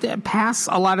to pass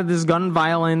a lot of this gun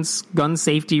violence, gun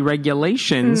safety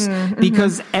regulations,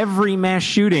 because every mass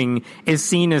shooting is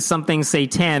seen as something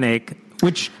satanic,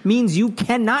 which means you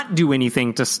cannot do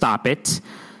anything to stop it,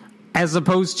 as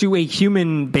opposed to a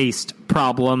human-based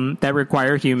problem that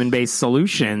require human-based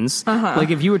solutions.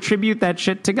 Like, if you attribute that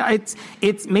shit to God,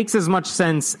 it makes as much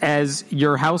sense as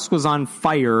your house was on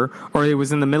fire or it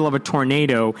was in the middle of a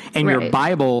tornado and your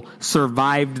Bible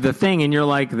survived the thing and you're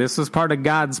like, this is part of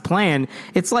God's plan.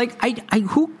 It's like,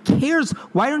 who cares?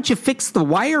 Why don't you fix the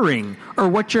wiring or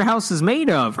what your house is made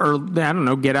of? Or, I don't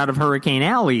know, get out of Hurricane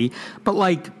Alley. But,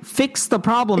 like, fix the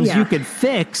problems you could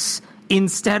fix,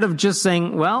 instead of just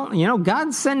saying, well, you know,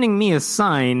 God's sending me a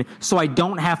sign so I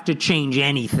don't have to change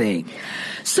anything.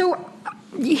 So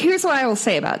here's what I will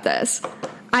say about this.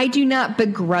 I do not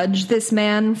begrudge this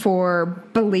man for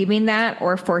believing that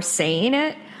or for saying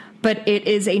it, but it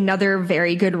is another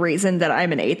very good reason that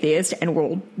I'm an atheist and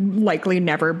will likely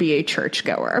never be a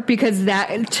churchgoer. Because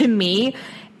that, to me,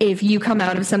 if you come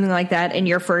out of something like that and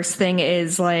your first thing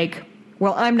is like,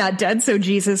 well, I'm not dead, so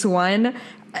Jesus won.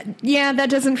 Yeah, that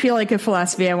doesn't feel like a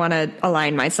philosophy I want to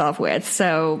align myself with.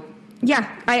 So,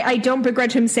 yeah, I don't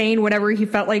begrudge him saying whatever he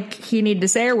felt like he needed to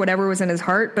say or whatever was in his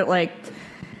heart. But, like,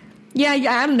 yeah,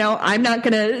 I don't know.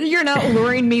 You're not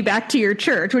luring me back to your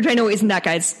church, which I know isn't that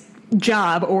guy's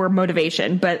job or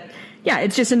motivation. But, yeah,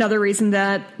 it's just another reason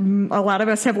that a lot of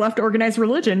us have left organized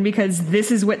religion, because this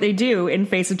is what they do in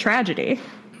face of tragedy.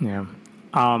 Yeah.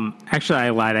 Actually,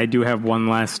 I lied. I do have one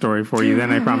last story for you.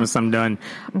 Then I promise I'm done.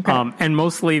 Okay. And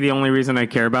mostly the only reason I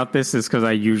care about this is because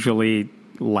I usually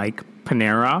like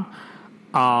Panera.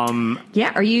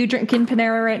 Yeah, are you drinking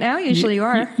Panera right now? Usually you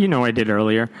are. You know I did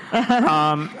earlier.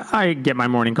 I get my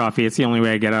morning coffee. It's the only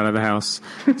way I get out of the house.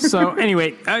 So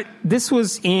anyway, this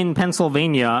was in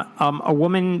Pennsylvania. A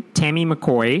woman, Tammy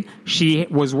McCoy, she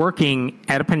was working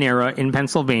at a Panera in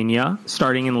Pennsylvania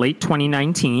starting in late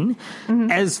 2019.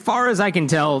 As far as I can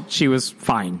tell, she was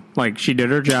fine. Like, she did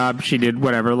her job. She did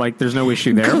whatever. Like, there's no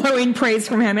issue there. Glowing praise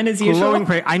from him, and as usual. Glowing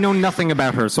praise. I know nothing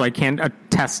about her, so I can't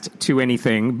attest to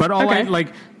anything. But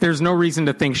there's no reason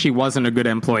to think she wasn't a good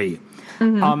employee.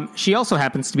 She also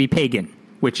happens to be pagan,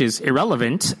 which is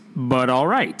irrelevant, but all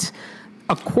right.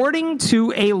 According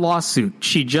to a lawsuit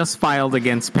she just filed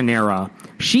against Panera,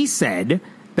 she said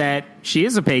that she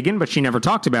is a pagan, but she never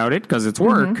talked about it because it's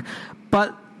work.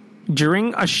 But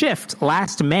during a shift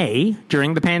last May,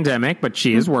 during the pandemic, but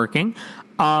she is working,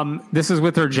 this is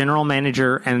with her general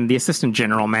manager and the assistant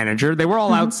general manager. They were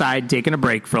all outside taking a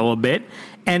break for a little bit,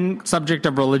 and subject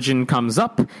of religion comes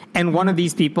up. And one of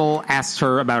these people asks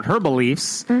her about her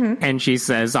beliefs, and she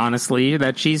says, honestly,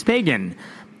 that she's pagan.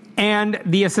 And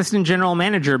the assistant general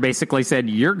manager basically said,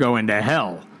 you're going to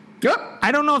hell. Yep.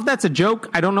 I don't know if that's a joke.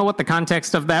 I don't know what the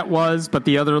context of that was, but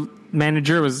the other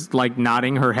manager was like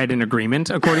nodding her head in agreement,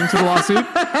 according to the lawsuit.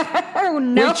 Oh,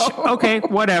 no. Which, okay,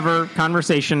 whatever.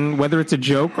 Conversation, whether it's a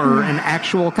joke or an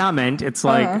actual comment, it's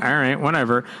like, all right,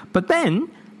 whatever. But then,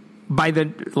 by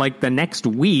the next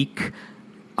week,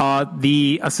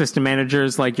 the assistant manager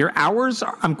is like, your hours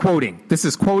are, I'm quoting, this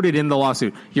is quoted in the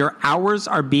lawsuit, your hours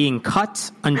are being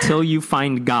cut until you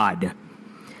find God.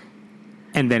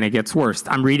 And then it gets worse.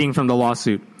 I'm reading from the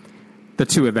lawsuit. The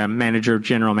two of them, manager,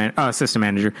 assistant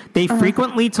manager, they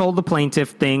frequently told the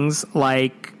plaintiff things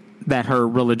like that her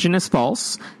religion is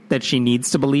false, that she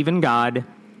needs to believe in God,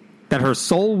 that her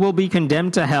soul will be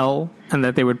condemned to hell, and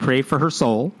that they would pray for her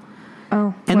soul.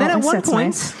 Oh, and well, then at one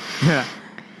point, nice.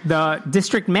 The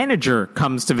district manager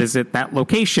comes to visit that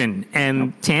location,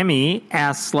 and Tammy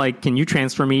asks, like, can you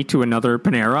transfer me to another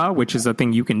Panera, which is a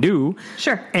thing you can do.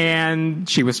 Sure. And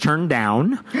she was turned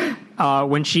down.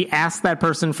 When she asked that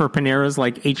person for Panera's,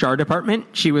 like, HR department,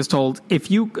 she was told,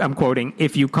 I'm quoting,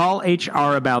 if you call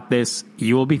HR about this,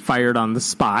 you will be fired on the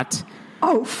spot.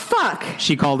 Oh, fuck.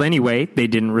 She called anyway. They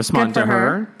didn't respond to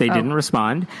her. They didn't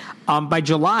respond. By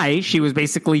July, she was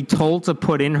basically told to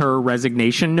put in her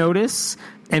resignation notice.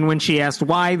 And when she asked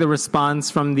why, the response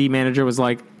from the manager was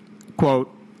like, quote,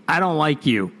 I don't like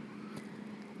you.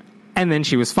 And then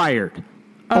she was fired.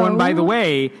 Oh, and by the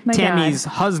way, Tammy's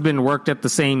husband worked at the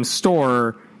same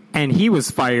store, and he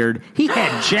was fired. He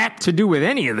had jack to do with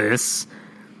any of this.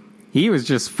 He was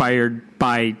just fired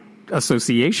by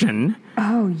association.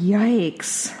 Oh,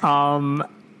 yikes.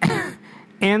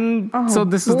 So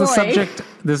this is the subject.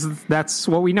 That's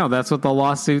what we know. That's what the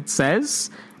lawsuit says.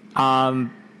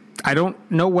 I don't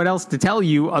know what else to tell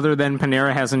you other than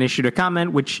Panera hasn't issued a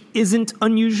comment, which isn't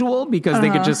unusual because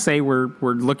they could just say we're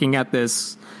looking at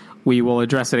this. We will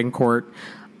address it in court.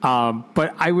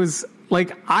 But I was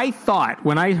like, I thought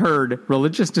when I heard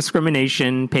religious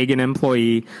discrimination, pagan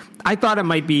employee, I thought it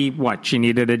might be she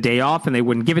needed a day off and they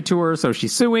wouldn't give it to her, so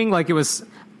she's suing. Like, it was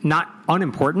not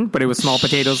unimportant, but it was small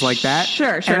potatoes like that.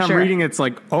 Sure. And I'm reading, it's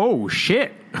like, oh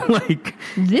shit. Like,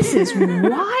 this is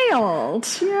wild.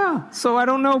 Yeah. So I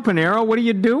don't know, Panera, what are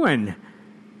you doing?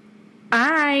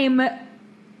 I'm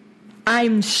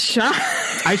shocked.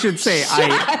 I should say,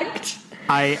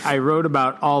 I wrote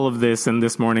about all of this, and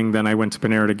this morning then I went to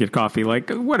Panera to get coffee. Like,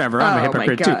 whatever, I'm a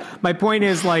hypocrite too. My point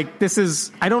is, like, this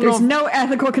is, I don't know. There's no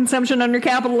ethical consumption under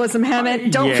capitalism,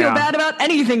 Hammett. Don't feel bad about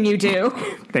anything you do.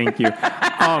 Thank you.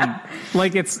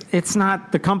 Like, it's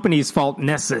not the company's fault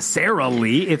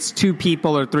necessarily. It's two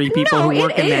people or three people who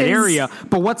work in that area.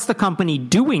 But what's the company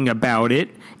doing about it?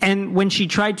 And when she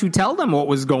tried to tell them what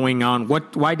was going on,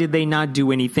 why did they not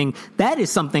do anything? That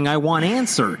is something I want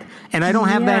answered. And I don't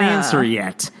have that answer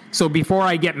yet. So before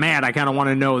I get mad, I kind of want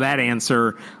to know that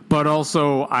answer. But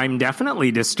also, I'm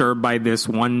definitely disturbed by this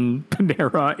one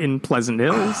Panera in Pleasant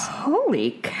Hills.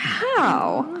 Holy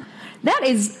cow.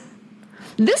 This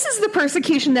is the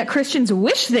persecution that Christians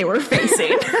wish they were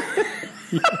facing.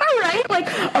 Right? Like,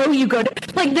 you go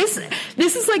to, like, this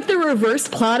is like the reverse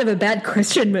plot of a bad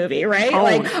Christian movie, right?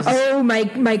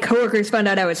 My coworkers found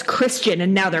out I was Christian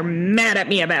and now they're mad at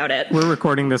me about it. We're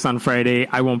recording this on Friday.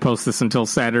 I won't post this until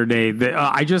Saturday.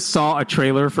 I just saw a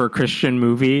trailer for a Christian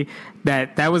movie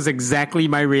that was exactly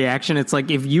my reaction. It's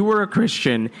like, if you were a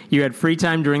Christian, you had free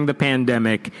time during the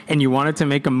pandemic, and you wanted to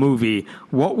make a movie,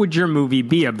 what would your movie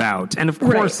be about? And of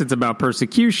course it's about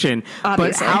persecution,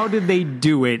 obviously. But how did they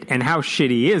do it, and how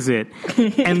shitty is it?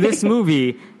 And this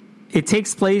movie, it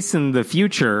takes place in the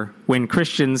future when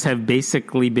Christianity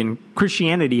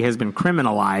has been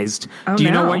criminalized. Do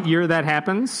you know what year that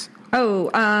happens?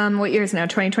 What year is it now?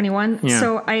 2021? Yeah.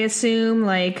 So I assume,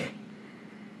 like,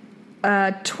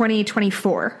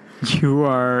 2024. You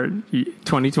are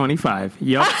 2025.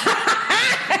 Yep.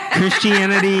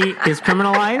 Christianity is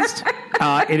criminalized.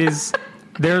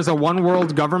 There's a one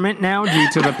world government now due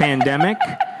to the pandemic.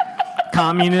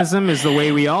 Communism is the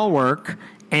way we all work,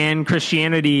 and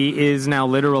Christianity is now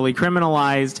literally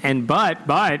criminalized. And but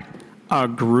a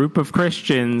group of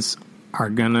Christians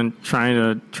are gonna try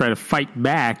to fight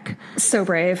back. So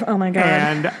brave! Oh my god!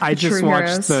 And I just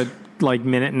watched the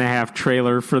minute and a half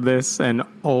trailer for this, and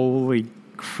holy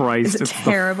Christ, it's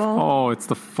terrible. It's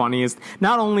the funniest.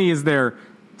 Not only is there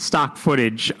stock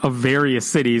footage of various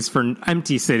cities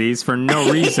empty cities for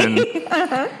no reason.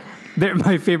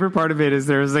 My favorite part of it is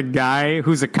there's a guy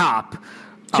who's a cop.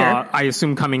 Sure. I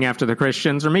assume coming after the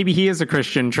Christians, or maybe he is a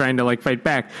Christian trying to fight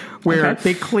back, where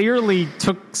they clearly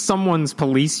took someone's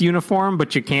police uniform,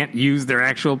 but you can't use their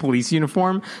actual police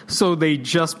uniform. So they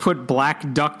just put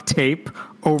black duct tape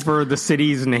over the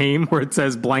city's name where it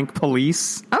says blank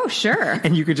police. Oh, sure.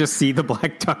 And you could just see the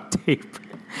black duct tape.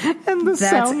 And the That's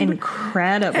sound,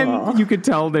 incredible. and you could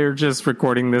tell they're just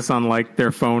recording this on like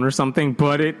their phone or something,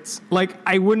 but it's like,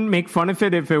 I wouldn't make fun of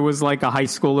it if it was like a high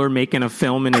schooler making a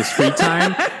film in his free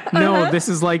time. No, this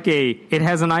is like it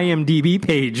has an IMDb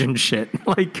page and shit.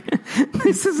 Like,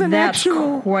 this is an That's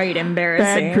actual quite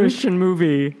embarrassing. bad Christian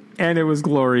movie, and it was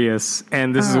glorious.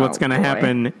 And this is what's going to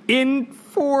happen in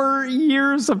 4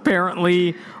 years,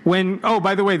 apparently, when, oh,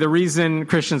 by the way, the reason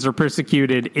Christians are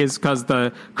persecuted is because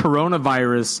the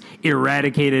coronavirus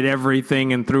eradicated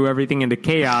everything and threw everything into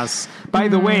chaos. By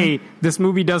the way, this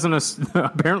movie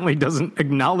apparently doesn't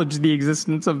acknowledge the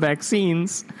existence of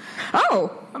vaccines.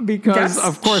 Oh, Because, that's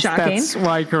of course, shocking. that's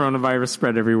why coronavirus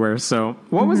spread everywhere. So,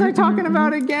 what was I talking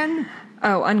about again?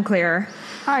 Oh, unclear.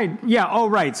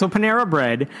 Right. So Panera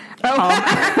Bread.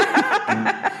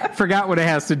 Forgot what it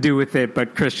has to do with it,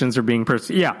 but Christians are being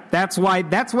persecuted. Yeah, that's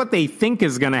what they think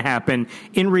is going to happen.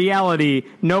 In reality,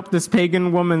 nope, this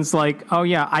pagan woman's like, oh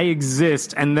yeah, I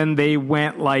exist. And then they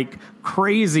went like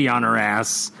crazy on her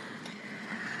ass.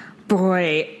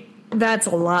 Boy, that's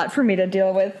a lot for me to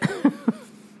deal with.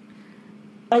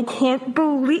 I can't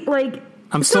believe, like...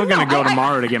 I'm still going to go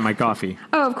tomorrow to get my coffee.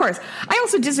 Oh, of course. I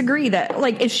also disagree that,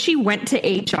 like, if she went to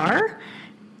HR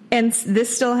and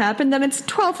this still happened, then it's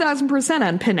 12,000%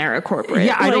 on Panera Corporate.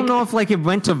 Yeah, I don't know if like it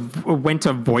went to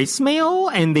voicemail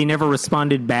and they never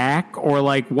responded back, or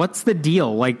like what's the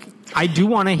deal? Like, I do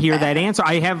want to hear that answer.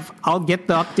 I'll get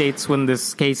the updates when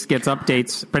this case gets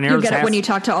updates. Panera's You get it when you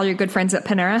talk to all your good friends at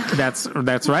Panera.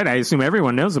 That's right. I assume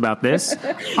everyone knows about this.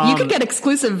 You could get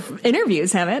exclusive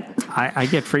interviews, Hammett. I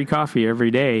get free coffee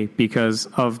every day because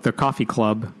of the coffee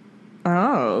club.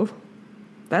 Oh,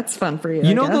 that's fun for you.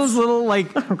 You know those little like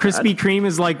Krispy Kreme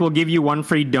is like, we'll give you one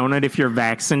free donut if you're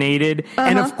vaccinated.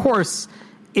 And of course,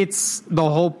 it's the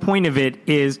whole point of it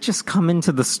is just come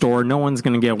into the store. No one's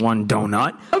going to get one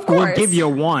donut. Of course. We'll give you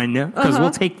one because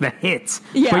we'll take the hit,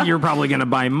 but you're probably going to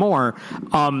buy more.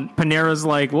 Panera's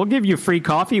like, we'll give you free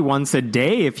coffee once a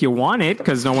day if you want it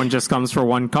because no one just comes for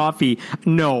one coffee.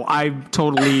 No, I'm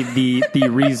totally the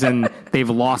reason they've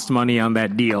lost money on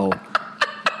that deal.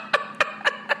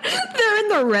 They're in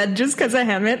the red just because of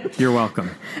Hammett. You're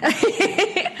welcome.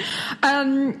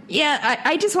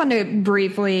 I just want to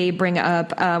briefly bring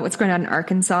up what's going on in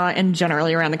Arkansas and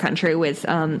generally around the country with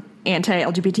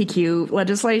anti-LGBTQ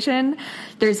legislation.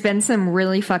 There's been some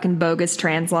really fucking bogus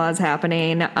trans laws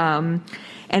happening, and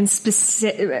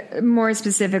more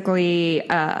specifically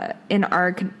in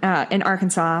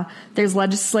Arkansas, there's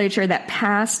legislature that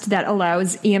passed that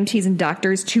allows EMTs and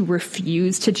doctors to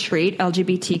refuse to treat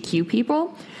LGBTQ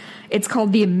people. It's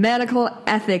called the Medical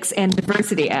Ethics and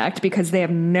Diversity Act because they have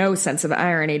no sense of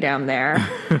irony down there.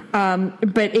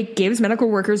 But it gives medical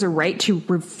workers a right to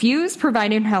refuse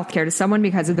providing healthcare to someone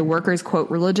because of the worker's, quote,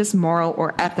 religious, moral,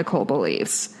 or ethical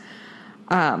beliefs.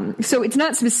 So it's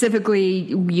not specifically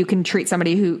you cannot treat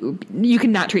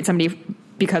somebody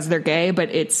because they're gay, but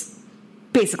it's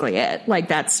basically it. Like,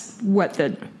 that's what the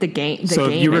game So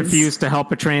if game you is. refuse to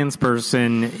help a trans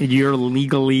person, you're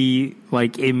legally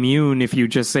like immune if you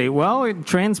just say, well,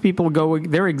 trans people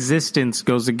their existence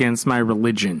goes against my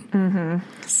religion.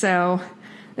 Mm-hmm. So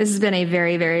this has been a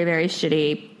very, very, very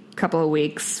shitty couple of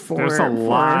weeks for... There's a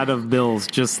lot of bills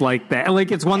just like that.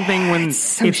 Like, it's one thing when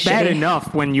it's bad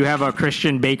enough when you have a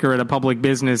Christian baker at a public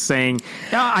business saying,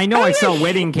 I know I sell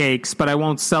wedding cakes, but I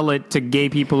won't sell it to gay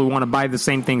people who want to buy the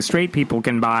same thing straight people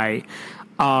can buy.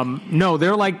 No,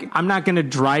 they're like, I'm not going to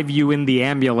drive you in the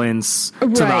ambulance to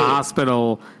the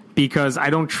hospital because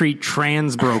I don't treat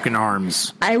trans broken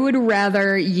arms. I would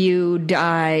rather you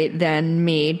die than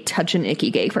me touch an icky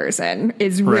gay person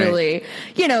is really,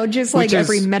 just like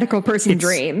every medical person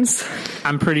dreams.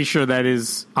 I'm pretty sure that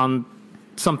is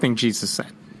something Jesus said.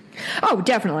 Oh,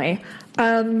 definitely.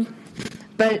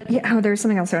 But there's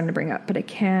something else I wanted to bring up, but I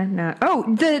cannot.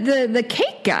 Oh, the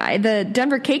cake guy, the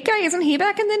Denver cake guy, isn't he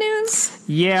back in the news?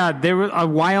 Yeah, there was a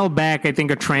while back, I think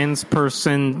a trans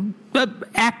person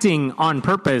acting on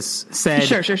purpose said,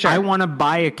 Sure. I want to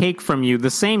buy a cake from you, the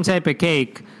same type of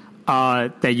cake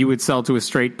that you would sell to a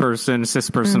straight person, cis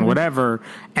person, whatever.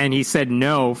 And he said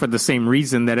no for the same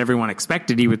reason that everyone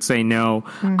expected he would say no.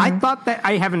 I thought that,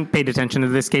 I haven't paid attention to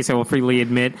this case, I will freely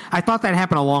admit. I thought that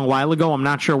happened a long while ago. I'm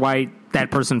not sure why that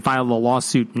person filed a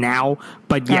lawsuit now,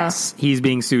 but yes, he's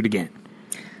being sued again.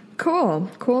 Cool.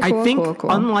 I think,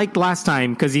 unlike last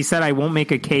time, because he said I won't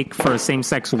make a cake for a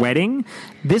same-sex wedding,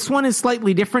 this one is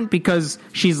slightly different because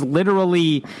she's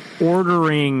literally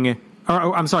ordering...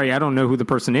 I'm sorry, I don't know who the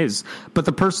person is, but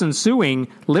the person suing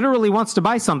literally wants to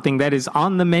buy something that is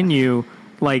on the menu,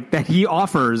 like that he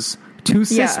offers to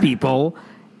cis people.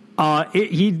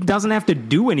 He doesn't have to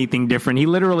do anything different. He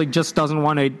literally just doesn't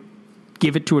want to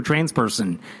give it to a trans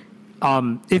person.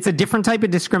 It's a different type of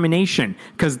discrimination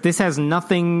because this has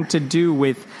nothing to do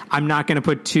with I'm not going to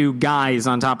put two guys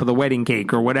on top of the wedding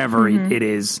cake or whatever it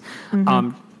is.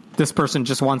 This person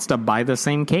just wants to buy the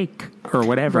same cake or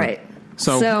whatever. Right.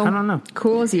 So I don't know.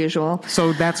 Cool as usual.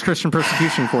 So that's Christian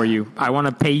persecution for you. I want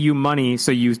to pay you money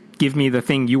so you give me the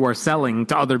thing you are selling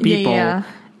to other people. Yeah.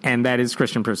 And that is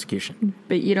Christian persecution.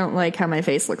 But you don't like how my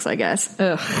face looks, I guess.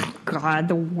 Ugh, God,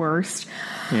 the worst.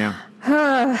 Yeah.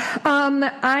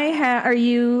 Are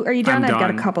you done? I've got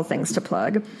a couple things to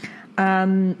plug.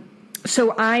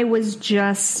 So I was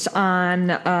just on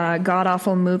God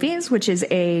Awful Movies, which is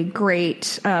a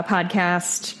great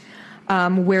podcast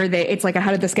where it's like a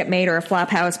How Did This Get Made or a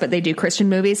Flophouse, but they do Christian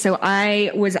movies. So I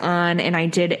was on and I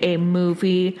did a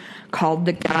movie called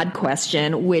The God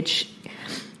Question, which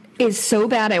is so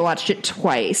bad I watched it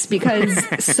twice because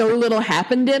so little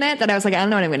happened in it that I was like, I don't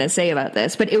know what I'm going to say about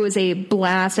this. But it was a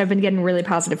blast. I've been getting really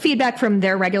positive feedback from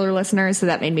their regular listeners, so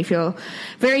that made me feel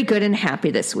very good and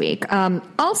happy this week.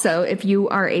 Also, if you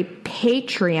are a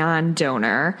Patreon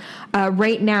donor,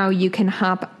 right now you can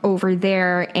hop over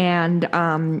there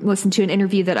and listen to an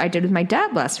interview that I did with my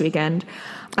dad last weekend.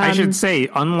 I should say,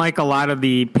 unlike a lot of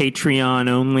the Patreon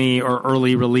only or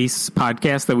early release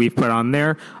podcasts that we've put on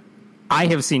there, I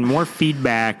have seen more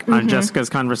feedback on Jessica's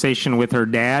conversation with her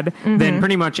dad than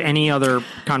pretty much any other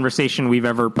conversation we've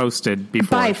ever posted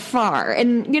before. By far.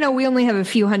 And, we only have a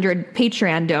few hundred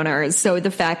Patreon donors, so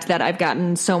the fact that I've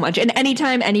gotten so much, and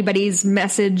anytime anybody's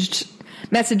messaged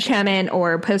him in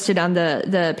or posted on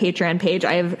the Patreon page,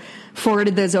 I have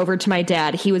forwarded those over to my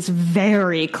dad. He was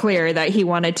very clear that he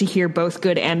wanted to hear both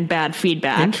good and bad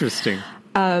feedback. Interesting.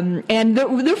 And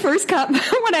the first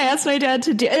when I asked my dad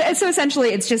to do, so essentially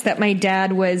it's just that my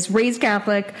dad was raised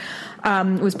Catholic,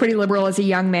 was pretty liberal as a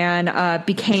young man,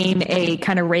 became a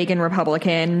kind of Reagan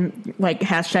Republican, like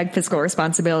hashtag fiscal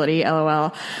responsibility,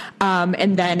 LOL.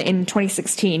 And then in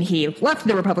 2016, he left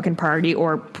the Republican Party,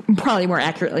 or probably more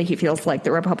accurately, he feels like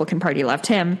the Republican Party left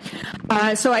him.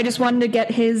 So I just wanted to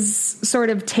get his sort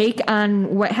of take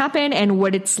on what happened and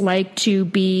what it's like to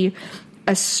be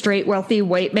a straight, wealthy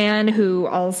white man who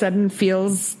all of a sudden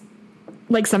feels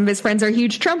like some of his friends are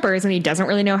huge Trumpers and he doesn't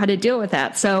really know how to deal with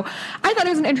that. So I thought it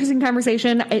was an interesting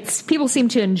conversation. People seem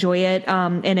to enjoy it.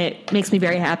 And it makes me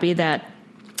very happy that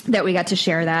we got to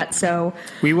share that. So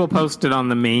we will post it on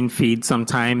the main feed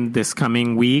sometime this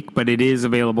coming week, but it is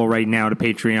available right now to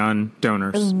Patreon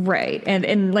donors. Right.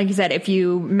 And like you said, if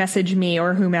you message me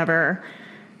or whomever,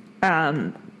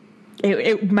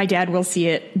 my dad will see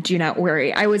it. Do not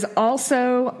worry. I was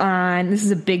also on, this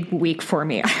is a big week for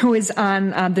me. I was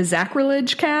on the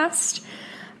Sacrilege cast,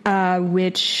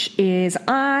 which is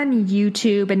on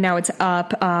YouTube and now it's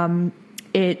up.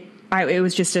 It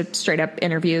was just a straight up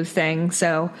interview thing.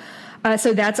 So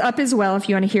that's up as well if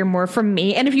you want to hear more from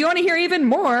me. And if you want to hear even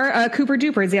more, Cooper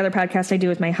Duper is the other podcast I do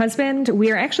with my husband.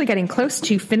 We are actually getting close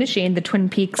to finishing the Twin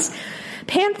Peaks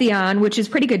Pantheon, which is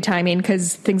pretty good timing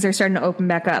because things are starting to open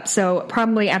back up. So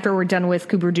probably after we're done with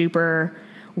Cooper Duper,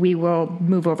 we will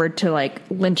move over to like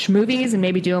Lynch movies and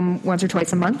maybe do them once or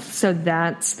twice a month. So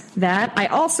that's that. I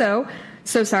also,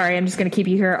 so sorry, I'm just going to keep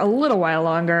you here a little while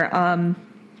longer. I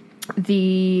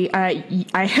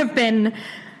have been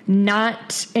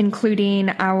not including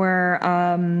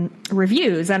our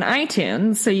reviews on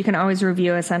iTunes. So you can always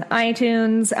review us on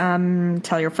iTunes,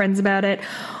 tell your friends about it.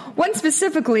 One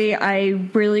specifically I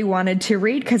really wanted to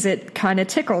read because it kind of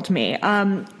tickled me.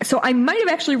 So I might have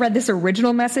actually read this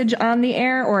original message on the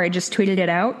air or I just tweeted it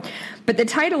out. But the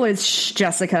title is Shh,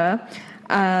 Jessica.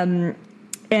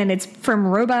 And it's from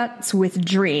Robots with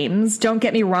Dreams. Don't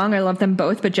get me wrong, I love them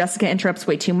both, but Jessica interrupts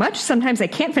way too much. Sometimes I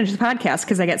can't finish the podcast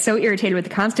because I get so irritated with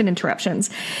the constant interruptions.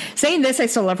 Saying this, I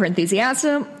still love her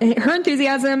enthusiasm, and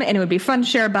it would be fun to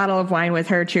share a bottle of wine with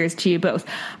her. Cheers to you both.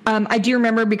 I do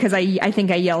remember because I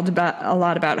think I yelled a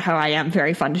lot about how I am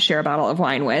very fun to share a bottle of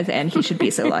wine with, and he should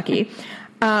be so lucky.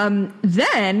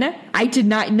 Then I did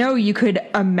not know you could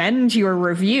amend your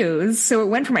reviews. So it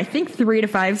went from, I think, 3 to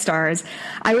 5 stars.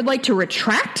 I would like to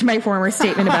retract my former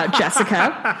statement about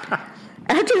Jessica.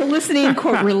 After listening,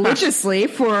 quote, religiously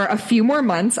for a few more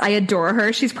months, I adore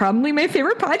her. She's probably my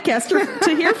favorite podcaster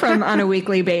to hear from on a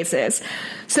weekly basis.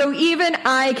 So even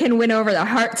I can win over the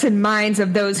hearts and minds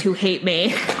of those who hate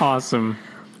me. Awesome.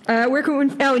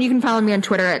 And you can follow me on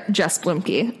Twitter at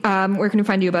JessBlumke. Where can we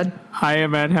find you, bud? I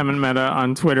am at Hemant Mehta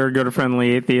on Twitter. Go to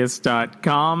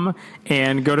friendlyatheist.com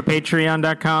and go to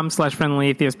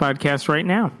patreon.com/friendlyatheistpodcast right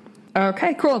now.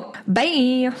 Okay, cool.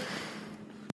 Bye.